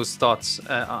put those thoughts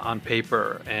on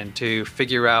paper and to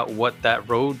figure out what that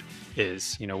road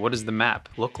is. What does the map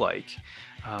look like?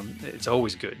 It's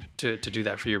always good to do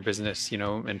that for your business,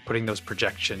 and putting those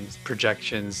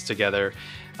projections together,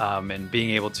 and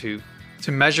being able to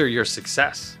measure your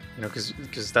success,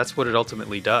 because that's what it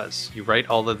ultimately does. You write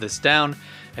all of this down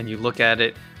and you look at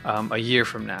it a year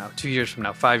from now, 2 years from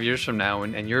now, 5 years from now,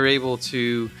 and you're able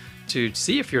to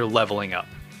see if you're leveling up.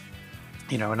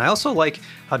 And I also like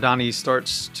how Donnie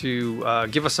starts to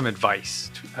give us some advice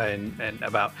and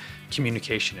about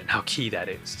communication and how key that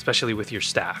is, especially with your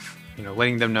staff.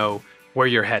 Letting them know where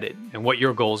you're headed and what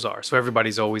your goals are, so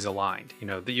everybody's always aligned.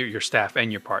 Your staff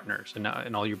and your partners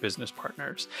and all your business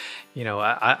partners.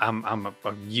 I'm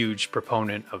a huge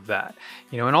proponent of that.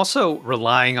 And also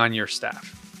relying on your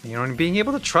staff. And being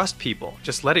able to trust people.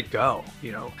 Just let it go.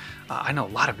 I know a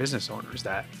lot of business owners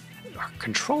that are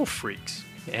control freaks,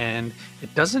 and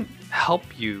it doesn't help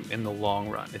you in the long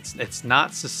run. It's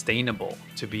not sustainable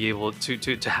to be able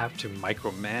to have to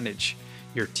micromanage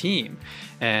your team.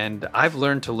 And I've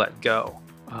learned to let go.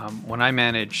 When I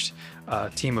managed a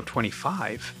team of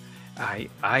 25,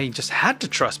 I just had to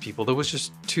trust people. There was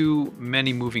just too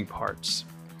many moving parts.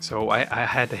 So I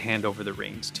had to hand over the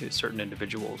reins to certain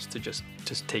individuals to just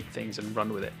take things and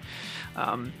run with it.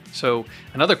 So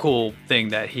another cool thing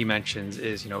that he mentions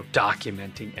is,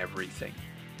 documenting everything,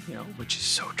 which is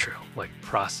so true. Like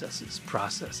processes.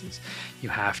 You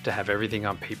have to have everything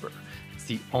on paper. It's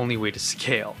the only way to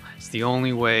scale. It's the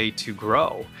only way to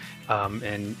grow.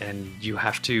 And you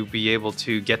have to be able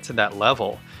to get to that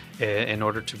level in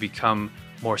order to become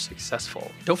more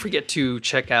successful. Don't forget to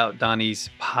check out Donnie's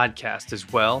podcast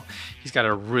as well. He's got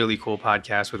a really cool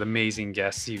podcast with amazing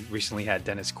guests. He recently had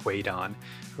Dennis Quaid on,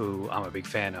 who I'm a big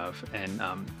fan of. And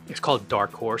it's called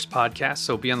Dark Horse Podcast.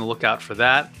 So be on the lookout for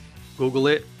that. Google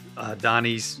it.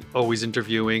 Donnie's always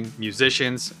interviewing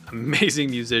musicians, amazing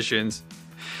musicians,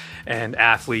 and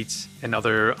athletes and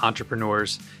other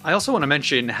entrepreneurs. I also want to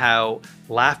mention how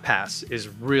LaughPass is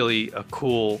really a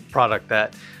cool product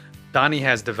that Donnie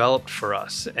has developed for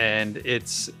us. And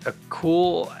it's a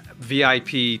cool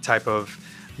VIP type of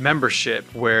membership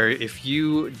where if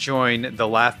you join the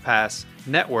LaughPass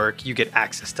network, you get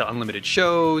access to unlimited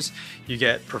shows, you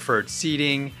get preferred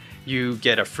seating, you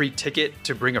get a free ticket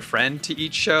to bring a friend to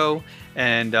each show.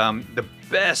 And the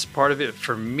best part of it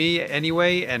for me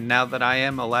anyway, and now that I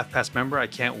am a LaughPass member, I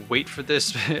can't wait for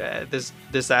this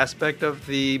this aspect of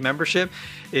the membership,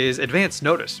 is advance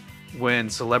notice when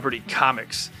celebrity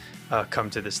comics come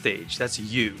to the stage. That's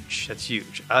huge. That's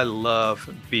huge. I love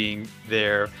being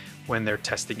there when they're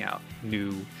testing out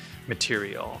new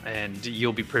material, and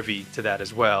you'll be privy to that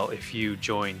as well if you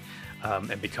join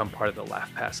and become part of the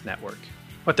LaughPass network.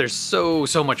 But there's so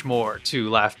much more to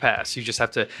LaughPass. You just have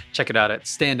to check it out at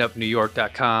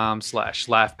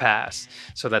standupnewyork.com/LaughPass.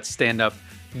 So that's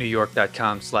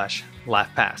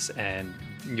standupnewyork.com/LaughPass, and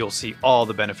you'll see all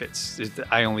the benefits.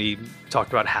 I only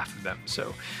talked about half of them,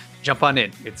 so jump on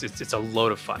in. It's a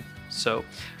load of fun. So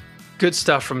good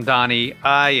stuff from Donnie.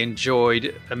 I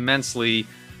enjoyed immensely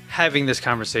having this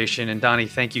conversation, and Donnie,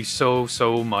 thank you so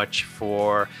much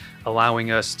for allowing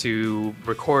us to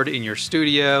record in your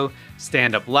studio,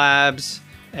 Stand Up Labs,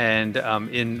 and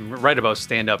right above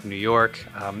Stand Up New York.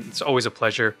 It's always a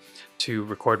pleasure to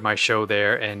record my show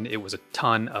there, and it was a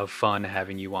ton of fun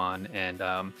having you on, and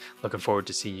looking forward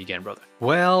to seeing you again, brother.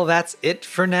 Well, that's it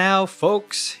for now,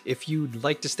 folks. If you'd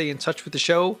like to stay in touch with the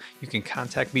show, you can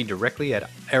contact me directly at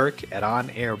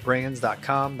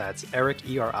eric@onairbrands.com. That's Eric,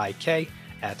 ERIK,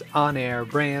 at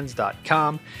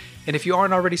onairbrands.com. And if you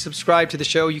aren't already subscribed to the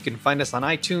show, you can find us on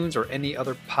iTunes or any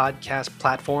other podcast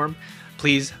platform.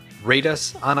 Please rate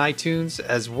us on iTunes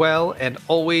as well, and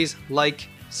always like,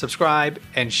 subscribe,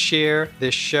 and share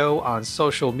this show on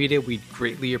social media. We'd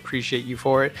greatly appreciate you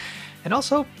for it. And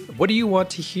also, what do you want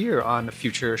to hear on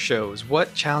future shows?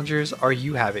 What challenges are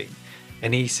you having?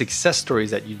 Any success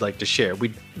stories that you'd like to share?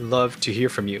 We'd love to hear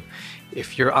from you.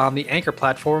 If you're on the Anchor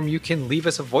platform, you can leave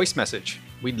us a voice message.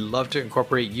 We'd love to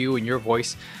incorporate you and your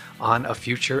voice on a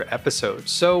future episode.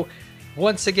 So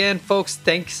once again, folks,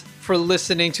 thanks for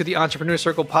listening to the Entrepreneur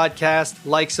Circle podcast.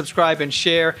 Like, subscribe, and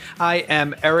share. I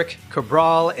am Eric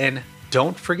Cabral, and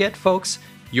don't forget, folks,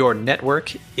 your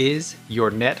network is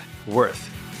your net worth.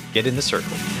 Get in the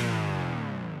circle.